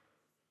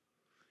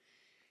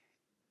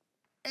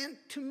 And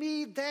to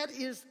me, that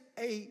is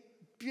a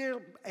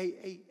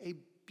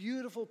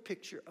beautiful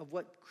picture of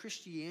what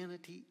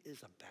Christianity is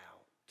about.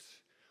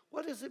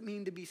 What does it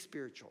mean to be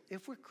spiritual?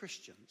 If we're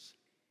Christians,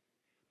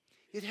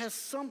 it has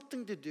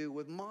something to do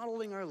with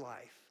modeling our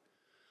life,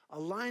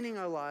 aligning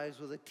our lives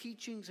with the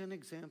teachings and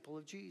example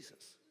of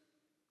Jesus.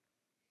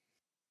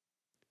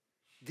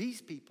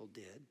 These people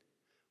did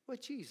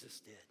what Jesus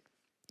did.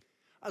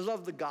 I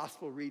love the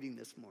gospel reading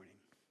this morning.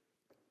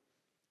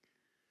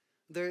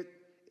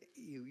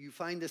 You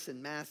find this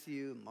in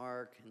Matthew,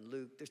 Mark, and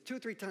Luke. There's 2 or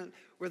 3 times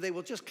where they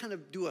will just kind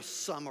of do a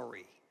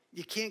summary.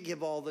 You can't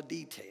give all the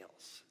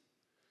details.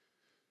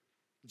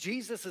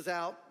 Jesus is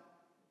out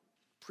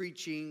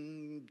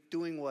preaching,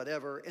 doing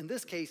whatever. In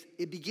this case,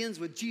 it begins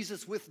with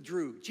Jesus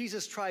withdrew.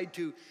 Jesus tried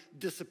to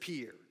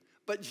disappear,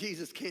 but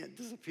Jesus can't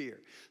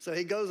disappear. So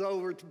he goes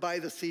over by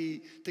the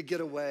sea to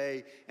get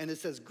away, and it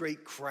says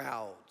great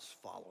crowds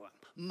follow him.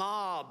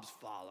 Mobs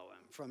follow him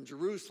from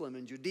Jerusalem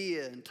and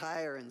Judea and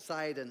Tyre and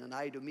Sidon and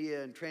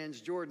Idumea and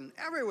Transjordan,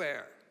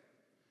 everywhere.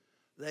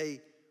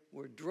 They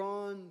were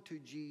drawn to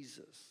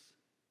Jesus.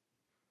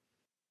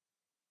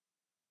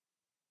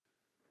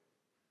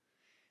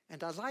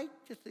 And I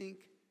like to think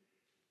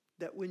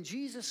that when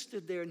Jesus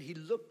stood there and he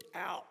looked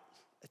out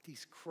at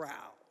these crowds,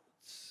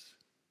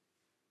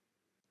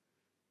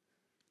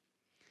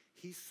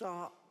 he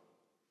saw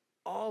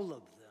all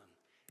of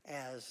them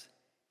as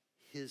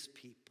his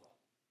people.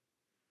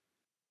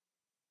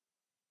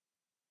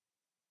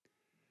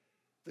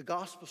 The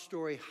gospel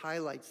story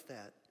highlights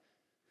that.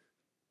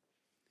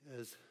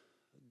 Is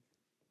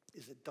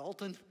it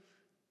Dalton?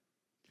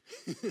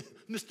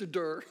 Mr.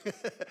 Durr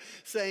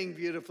saying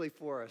beautifully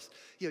for us.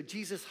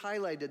 Jesus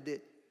highlighted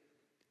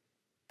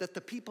that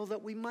the people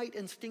that we might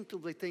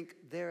instinctively think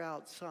they're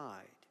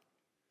outside,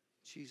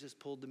 Jesus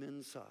pulled them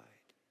inside.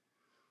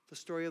 The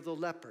story of the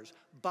lepers,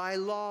 by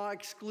law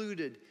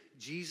excluded,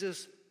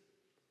 Jesus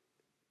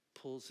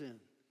pulls in.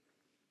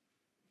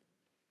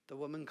 The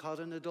woman caught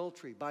in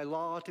adultery, by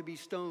law to be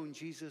stoned,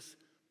 Jesus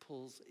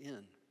pulls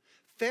in.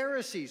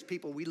 Pharisees,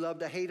 people we love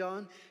to hate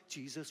on,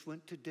 Jesus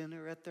went to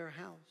dinner at their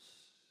house.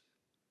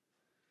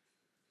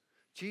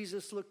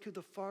 Jesus looked to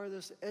the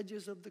farthest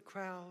edges of the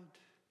crowd,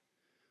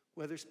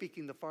 whether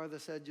speaking the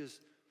farthest edges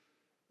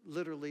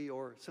literally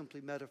or simply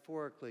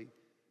metaphorically,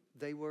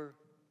 they were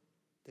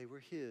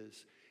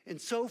his. And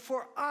so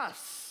for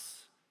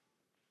us,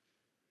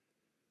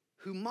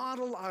 who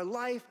model our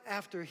life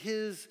after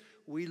his,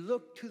 we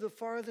look to the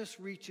farthest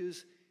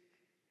reaches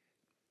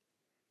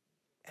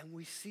and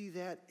we see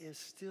that as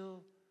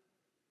still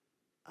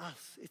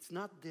us. It's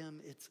not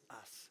them, it's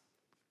us.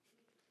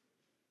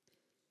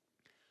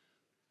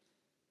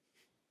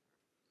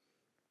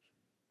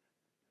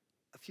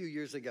 A few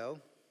years ago,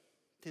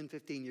 10,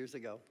 15 years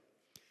ago,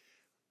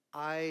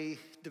 I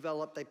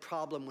developed a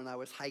problem when I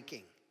was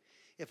hiking.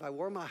 If I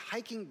wore my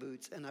hiking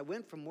boots and I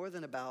went for more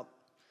than about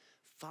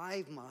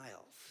 5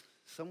 miles,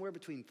 somewhere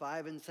between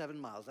 5 and 7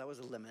 miles, that was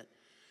a limit,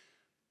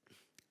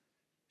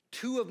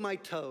 2 of my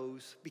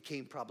toes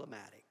became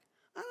problematic.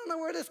 I don't know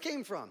where this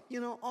came from.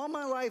 All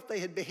my life they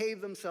had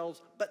behaved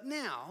themselves, but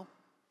now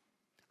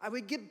I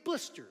would get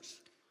blisters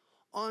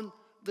on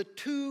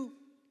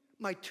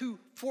my 2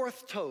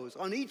 fourth toes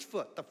on each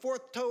foot. The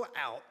 4th toe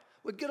out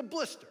would get a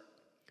blister.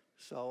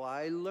 So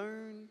I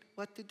learned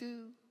what to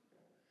do.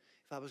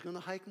 If I was going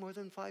to hike more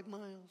than 5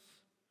 miles,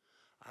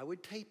 I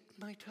would tape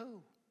my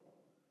toe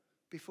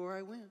before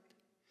I went.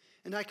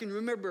 And I can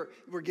remember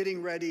we're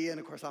getting ready, and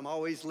of course I'm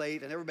always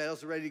late, and everybody else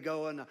is ready to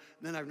go, and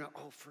then I remember,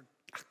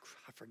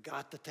 I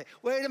forgot to tape.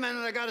 Wait a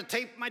minute, I got to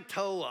tape my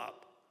toe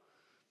up.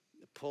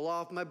 Pull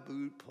off my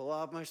boot, pull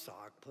off my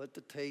sock, put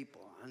the tape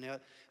on.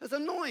 It's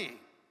annoying.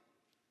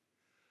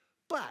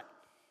 But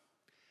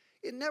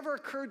it never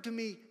occurred to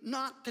me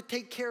not to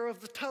take care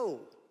of the toe.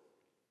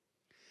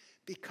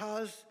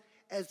 Because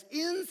as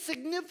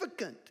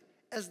insignificant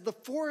as the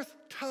fourth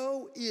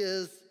toe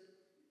is,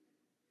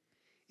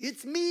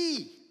 it's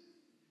me.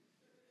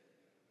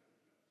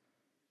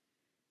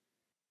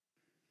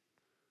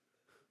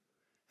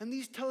 And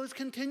these toes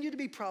continue to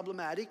be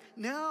problematic.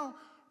 Now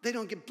they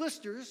don't get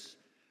blisters.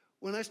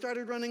 When I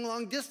started running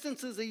long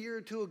distances a year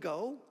or two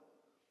ago,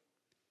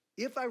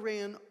 if I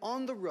ran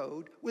on the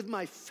road with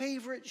my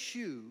favorite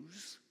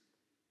shoes,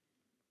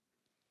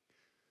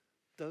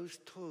 those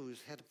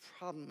toes had a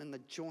problem in the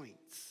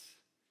joints.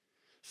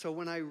 So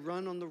when I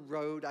run on the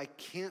road, I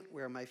can't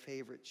wear my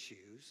favorite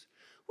shoes.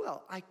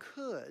 Well, I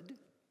could,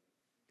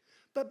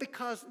 but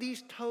because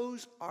these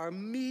toes are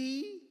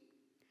me,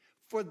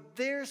 for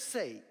their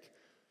sake,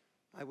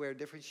 I wear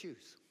different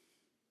shoes.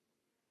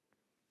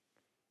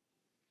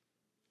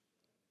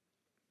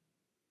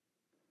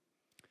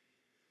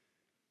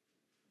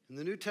 In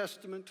the New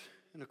Testament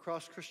and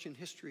across Christian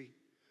history,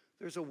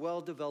 there's a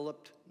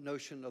well-developed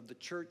notion of the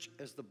church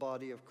as the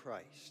body of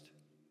Christ.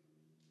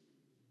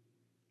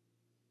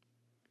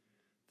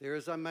 There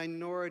is a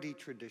minority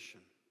tradition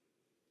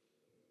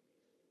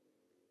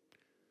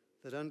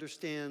that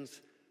understands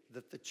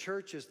that the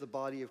church as the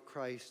body of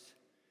Christ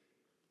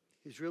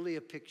is really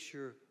a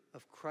picture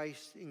of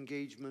Christ's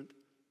engagement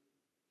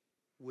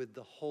with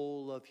the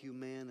whole of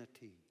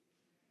humanity.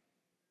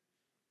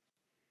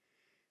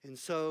 And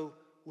so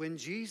when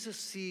Jesus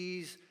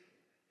sees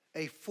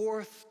a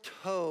fourth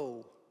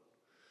toe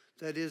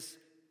that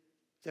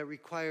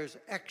requires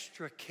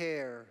extra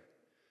care,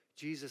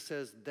 Jesus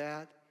says,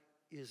 that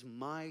is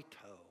my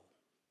toe.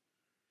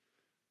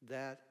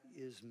 That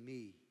is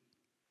me.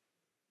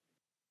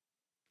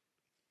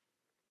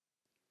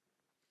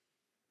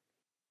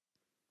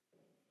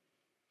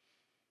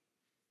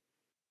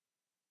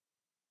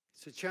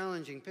 It's a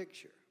challenging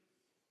picture.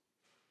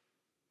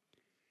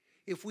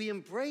 If we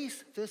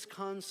embrace this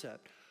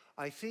concept,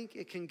 I think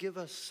it can give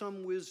us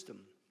some wisdom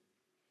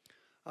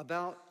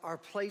about our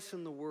place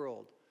in the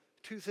world.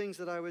 Two things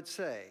that I would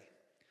say.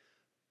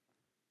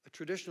 A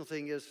traditional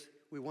thing is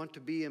we want to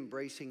be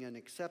embracing and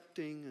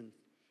accepting and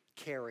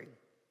caring.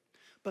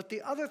 But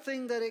the other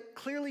thing that it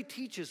clearly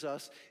teaches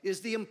us is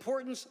the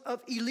importance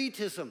of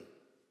elitism.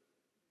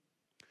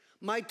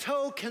 My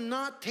toe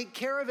cannot take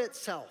care of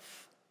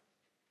itself.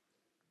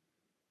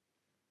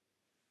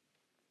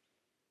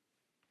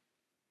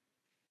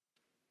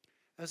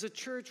 As a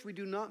church, we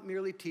do not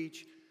merely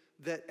teach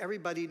that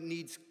everybody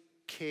needs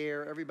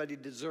care, everybody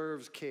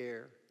deserves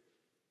care.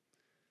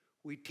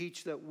 We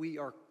teach that we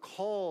are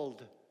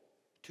called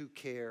to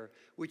care,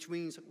 which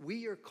means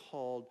we are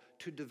called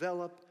to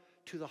develop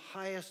to the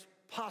highest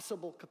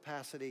possible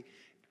capacity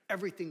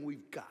everything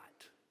we've got.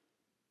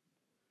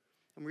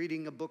 I'm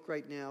reading a book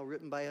right now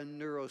written by a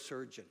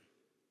neurosurgeon.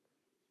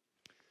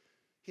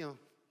 You know,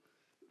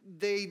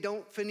 they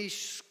don't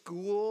finish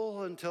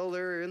school until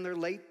they're in their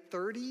late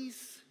 30s.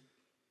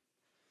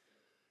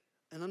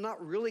 And I'm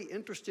not really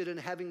interested in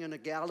having an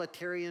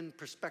egalitarian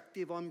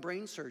perspective on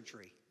brain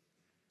surgery.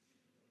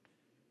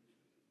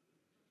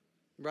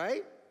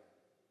 Right?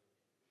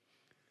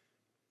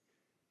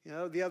 You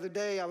know, the other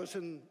day I was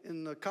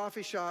in the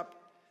coffee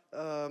shop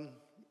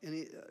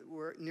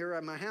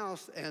near my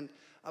house, and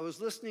I was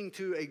listening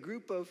to a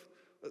group of,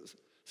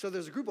 so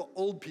there's a group of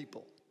old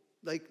people.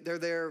 Like, they're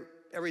there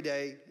every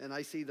day, and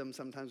I see them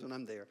sometimes when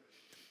I'm there.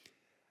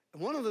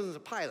 And one of them is a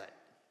pilot.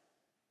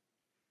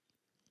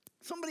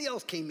 Somebody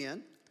else came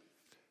in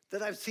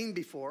that I've seen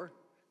before,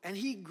 and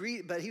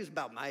but he was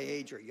about my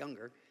age or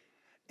younger,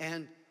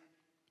 and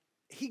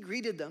he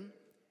greeted them,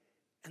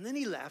 and then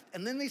he left,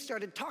 and then they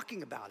started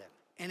talking about him,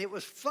 and it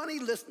was funny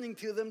listening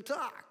to them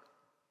talk.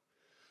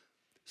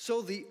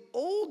 So the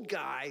old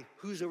guy,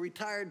 who's a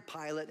retired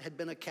pilot, had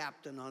been a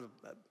captain on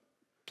a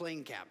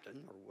plane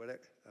captain, or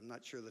whatever, I'm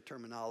not sure the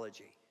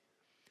terminology.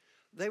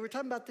 They were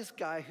talking about this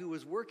guy who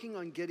was working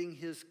on getting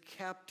his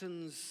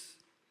captain's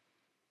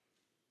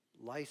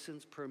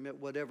license, permit,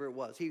 whatever it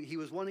was. He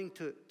was wanting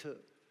to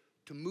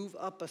move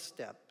up a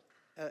step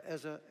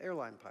as an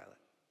airline pilot.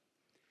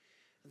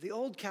 The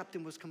old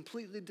captain was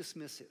completely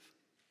dismissive.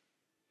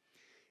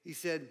 He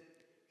said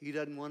he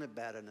doesn't want it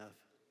bad enough.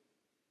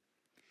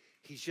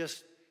 He's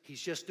just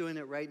doing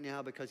it right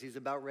now because he's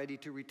about ready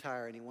to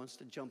retire and he wants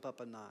to jump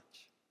up a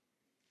notch.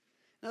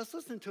 And I was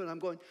listening to it and I'm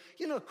going,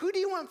 you know, who do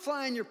you want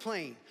flying your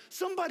plane?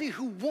 Somebody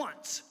who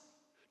wants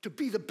to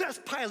be the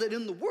best pilot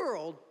in the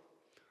world,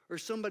 or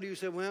somebody who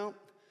said, well,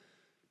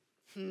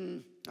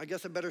 I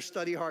guess I better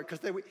study hard.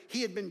 Because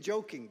he had been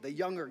joking, the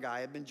younger guy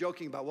had been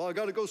joking about, well, I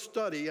got to go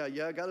study.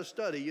 Yeah, I got to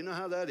study. You know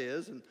how that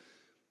is. And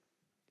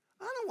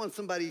I don't want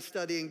somebody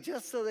studying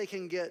just so they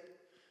can get,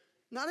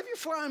 not if you're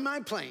flying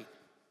my plane.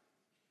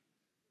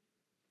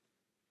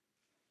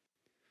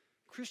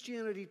 Of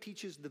Christianity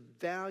teaches the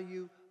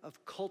value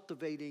of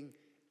cultivating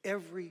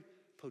every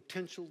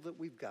potential that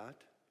we've got.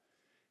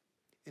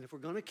 And if we're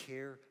going to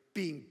care,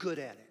 being good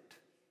at it.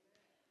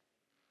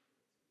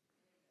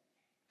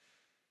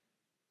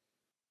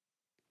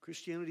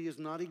 Christianity is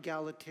not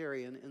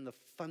egalitarian in the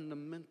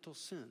fundamental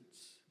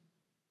sense.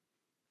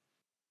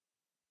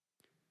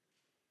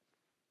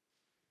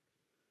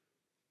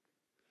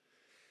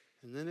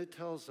 And then it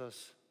tells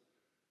us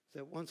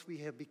that once we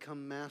have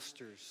become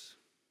masters,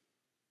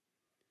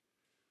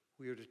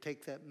 we are to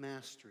take that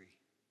mastery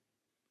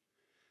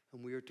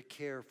and we are to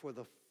care for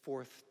the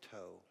fourth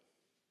toe.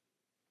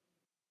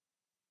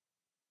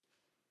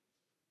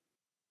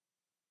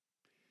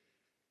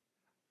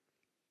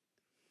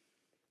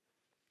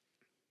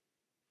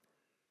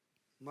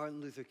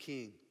 Martin Luther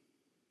King.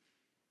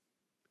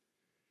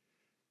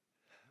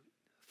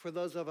 For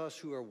those of us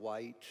who are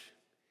white,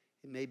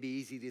 it may be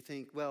easy to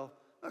think, well,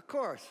 of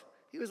course,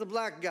 he was a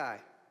black guy,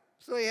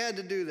 so he had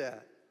to do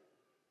that.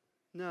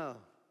 No,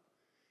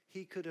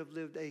 he could have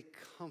lived a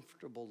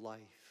comfortable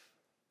life.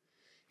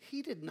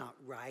 He did not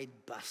ride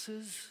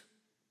buses.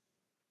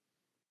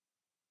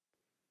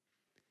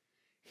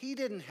 He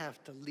didn't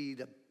have to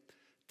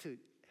to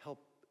help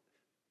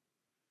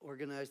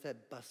organize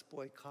that bus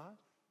boycott.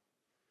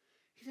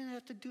 He didn't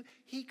have to do it.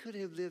 He could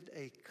have lived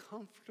a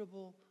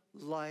comfortable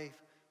life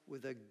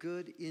with a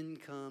good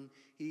income.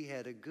 He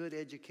had a good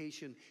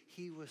education.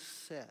 He was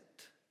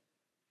set.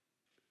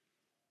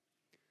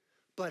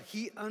 But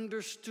he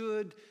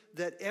understood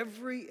that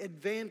every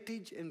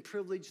advantage and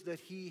privilege that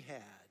he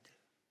had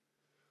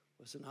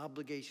was an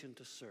obligation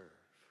to serve.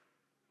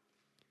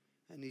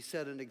 And he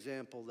set an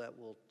example that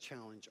will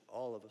challenge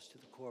all of us to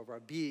the core of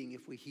our being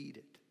if we heed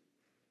it.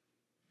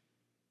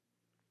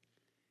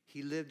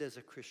 He lived as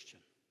a Christian.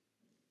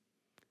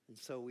 And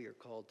so we are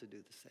called to do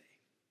the same.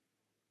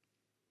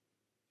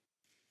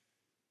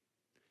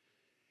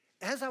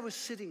 As I was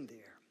sitting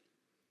there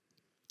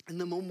in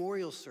the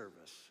memorial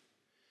service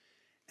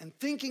and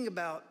thinking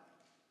about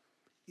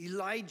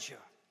Elijah,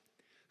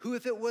 who,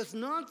 if it was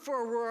not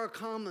for Aurora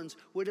Commons,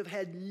 would have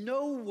had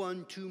no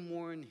one to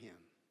mourn him.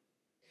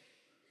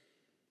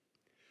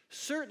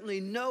 Certainly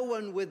no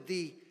one with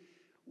the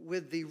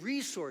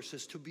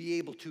resources to be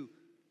able to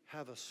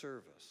have a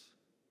service.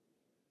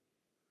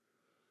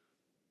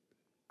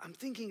 I'm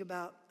thinking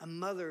about a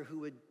mother who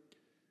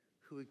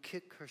would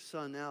kick her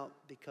son out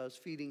because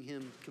feeding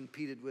him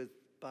competed with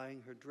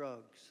buying her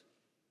drugs.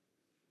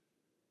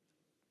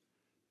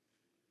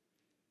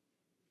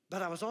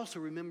 But I was also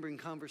remembering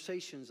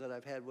conversations that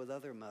I've had with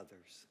other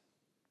mothers.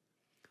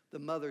 The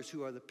mothers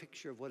who are the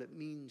picture of what it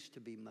means to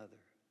be mother.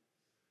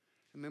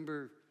 I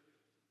remember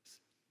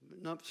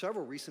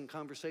several recent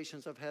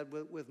conversations I've had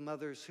with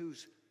mothers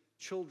whose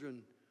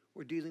children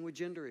were dealing with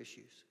gender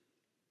issues.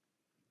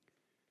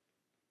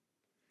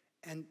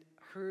 And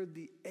heard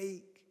the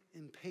ache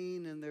and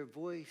pain in their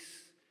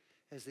voice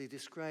as they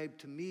described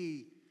to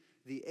me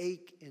the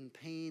ache and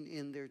pain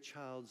in their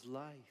child's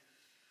life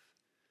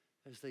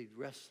as they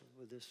wrestle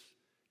with this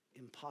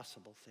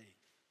impossible thing.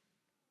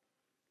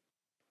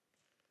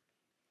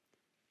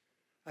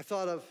 I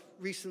thought of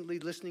recently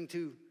listening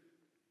to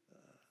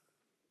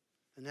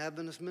an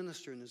Adventist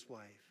minister and his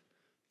wife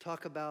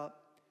talk about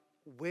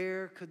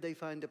where could they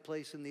find a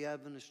place in the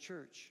Adventist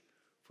church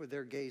for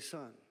their gay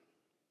son.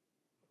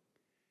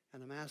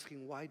 And I'm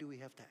asking, why do we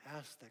have to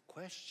ask that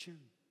question?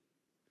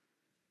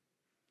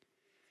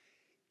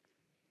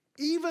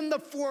 Even the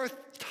fourth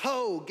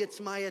toe gets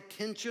my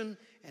attention,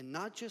 and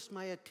not just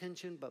my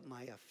attention, but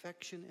my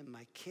affection and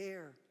my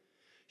care.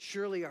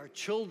 Surely our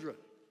children,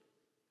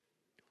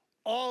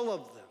 all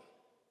of them,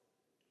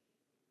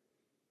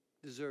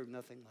 deserve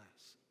nothing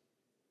less.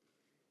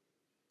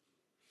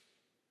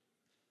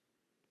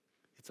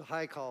 It's a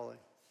high calling.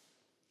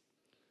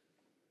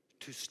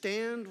 To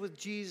stand with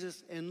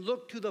Jesus and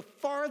look to the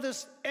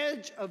farthest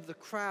edge of the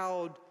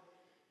crowd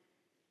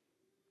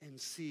and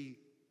see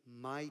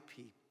my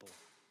people.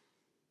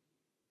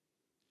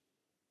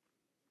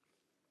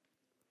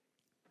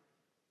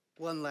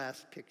 One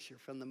last picture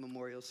from the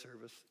memorial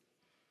service.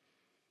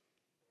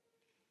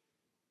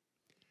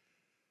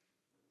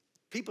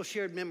 People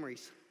shared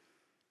memories.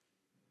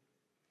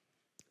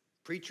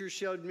 Preachers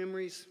shared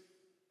memories.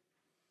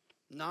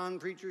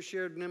 Non-preachers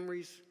shared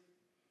memories.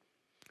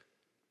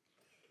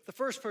 The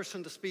first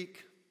person to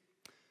speak,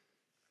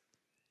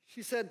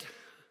 she said,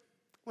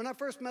 when I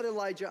first met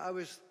Elijah, I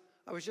was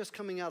just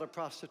coming out of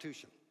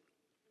prostitution.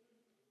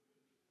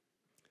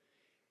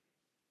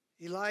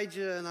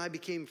 Elijah and I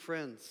became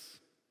friends.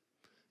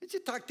 And she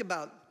talked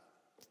about,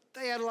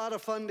 they had a lot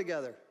of fun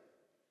together.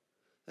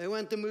 They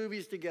went to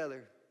movies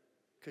together,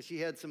 because she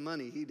had some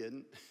money, he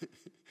didn't.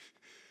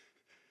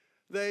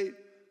 They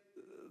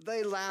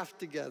laughed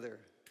together.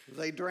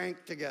 They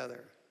drank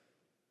together.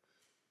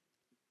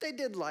 They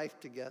did life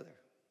together.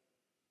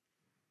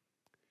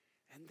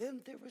 And then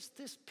there was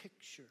this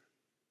picture.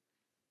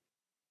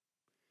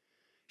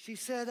 She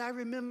said, I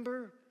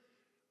remember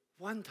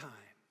one time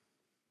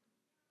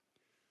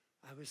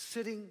I was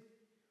sitting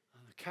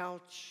on a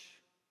couch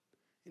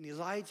and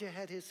Elijah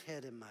had his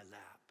head in my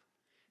lap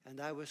and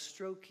I was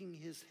stroking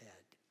his head.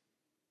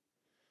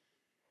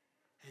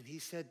 And he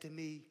said to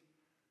me,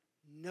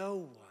 "No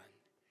one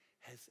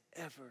has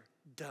ever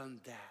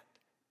done that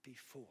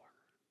before."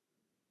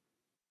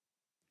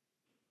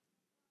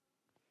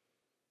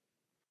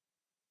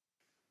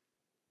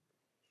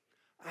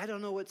 I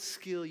don't know what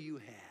skill you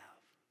have.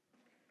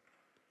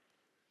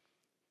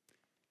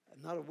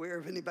 I'm not aware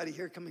of anybody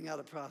here coming out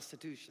of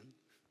prostitution.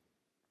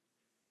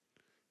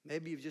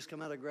 Maybe you've just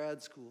come out of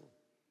grad school.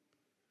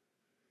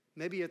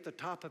 Maybe you're at the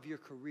top of your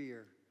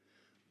career.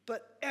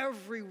 But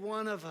every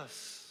one of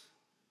us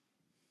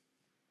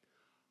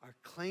are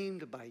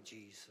claimed by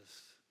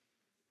Jesus.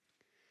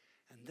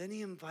 And then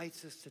he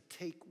invites us to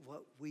take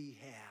what we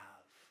have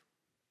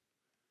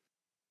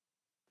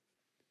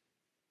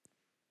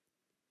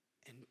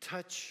and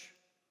touch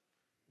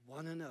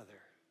one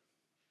another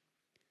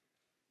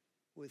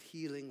with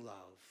healing love.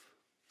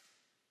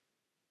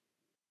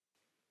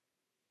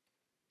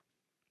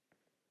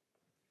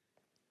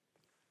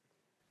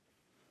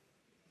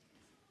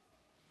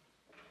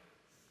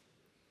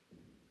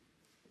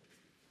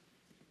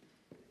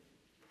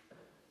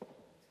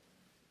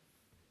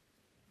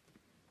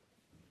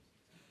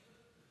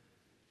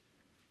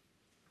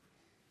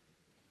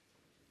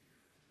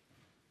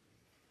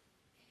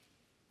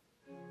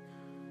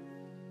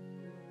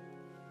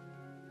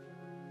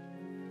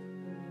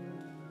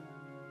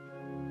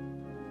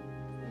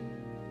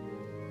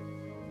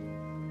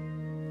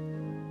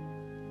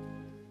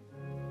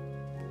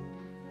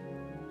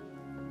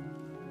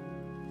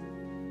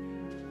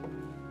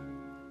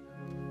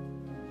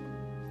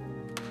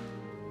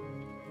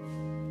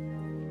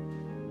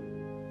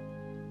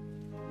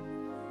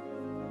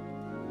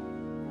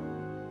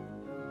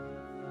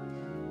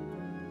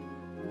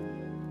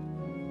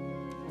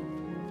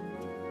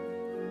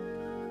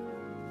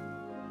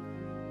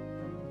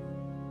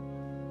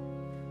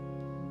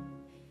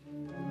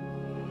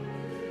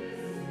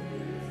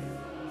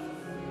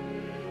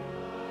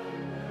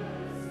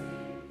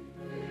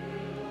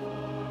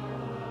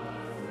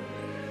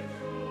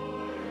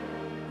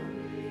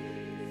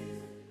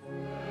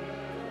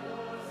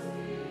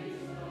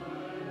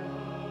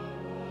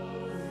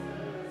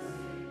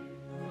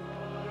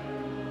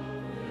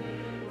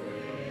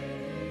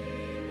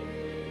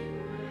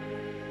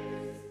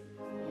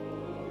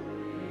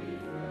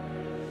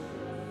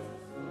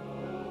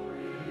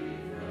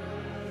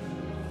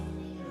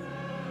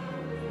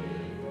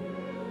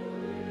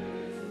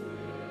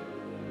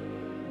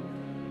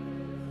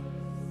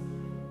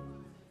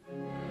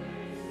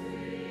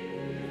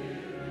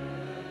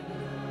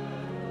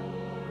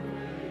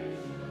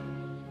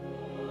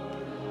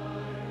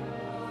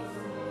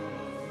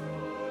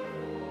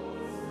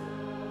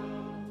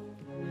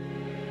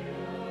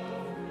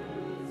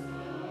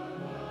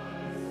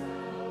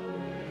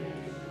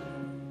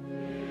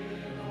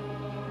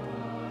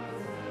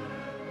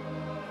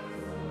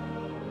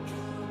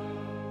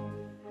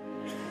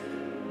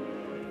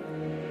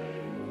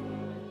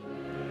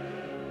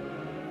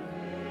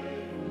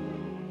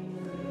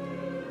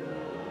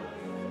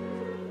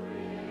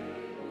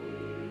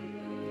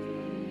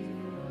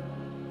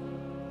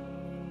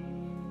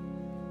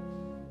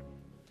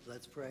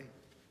 Let's pray.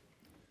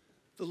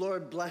 The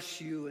Lord bless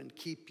you and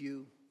keep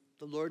you.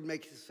 The Lord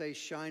make his face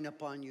shine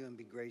upon you and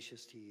be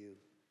gracious to you.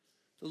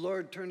 The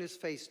Lord turn his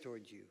face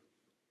towards you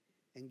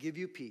and give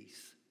you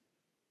peace.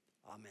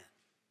 Amen.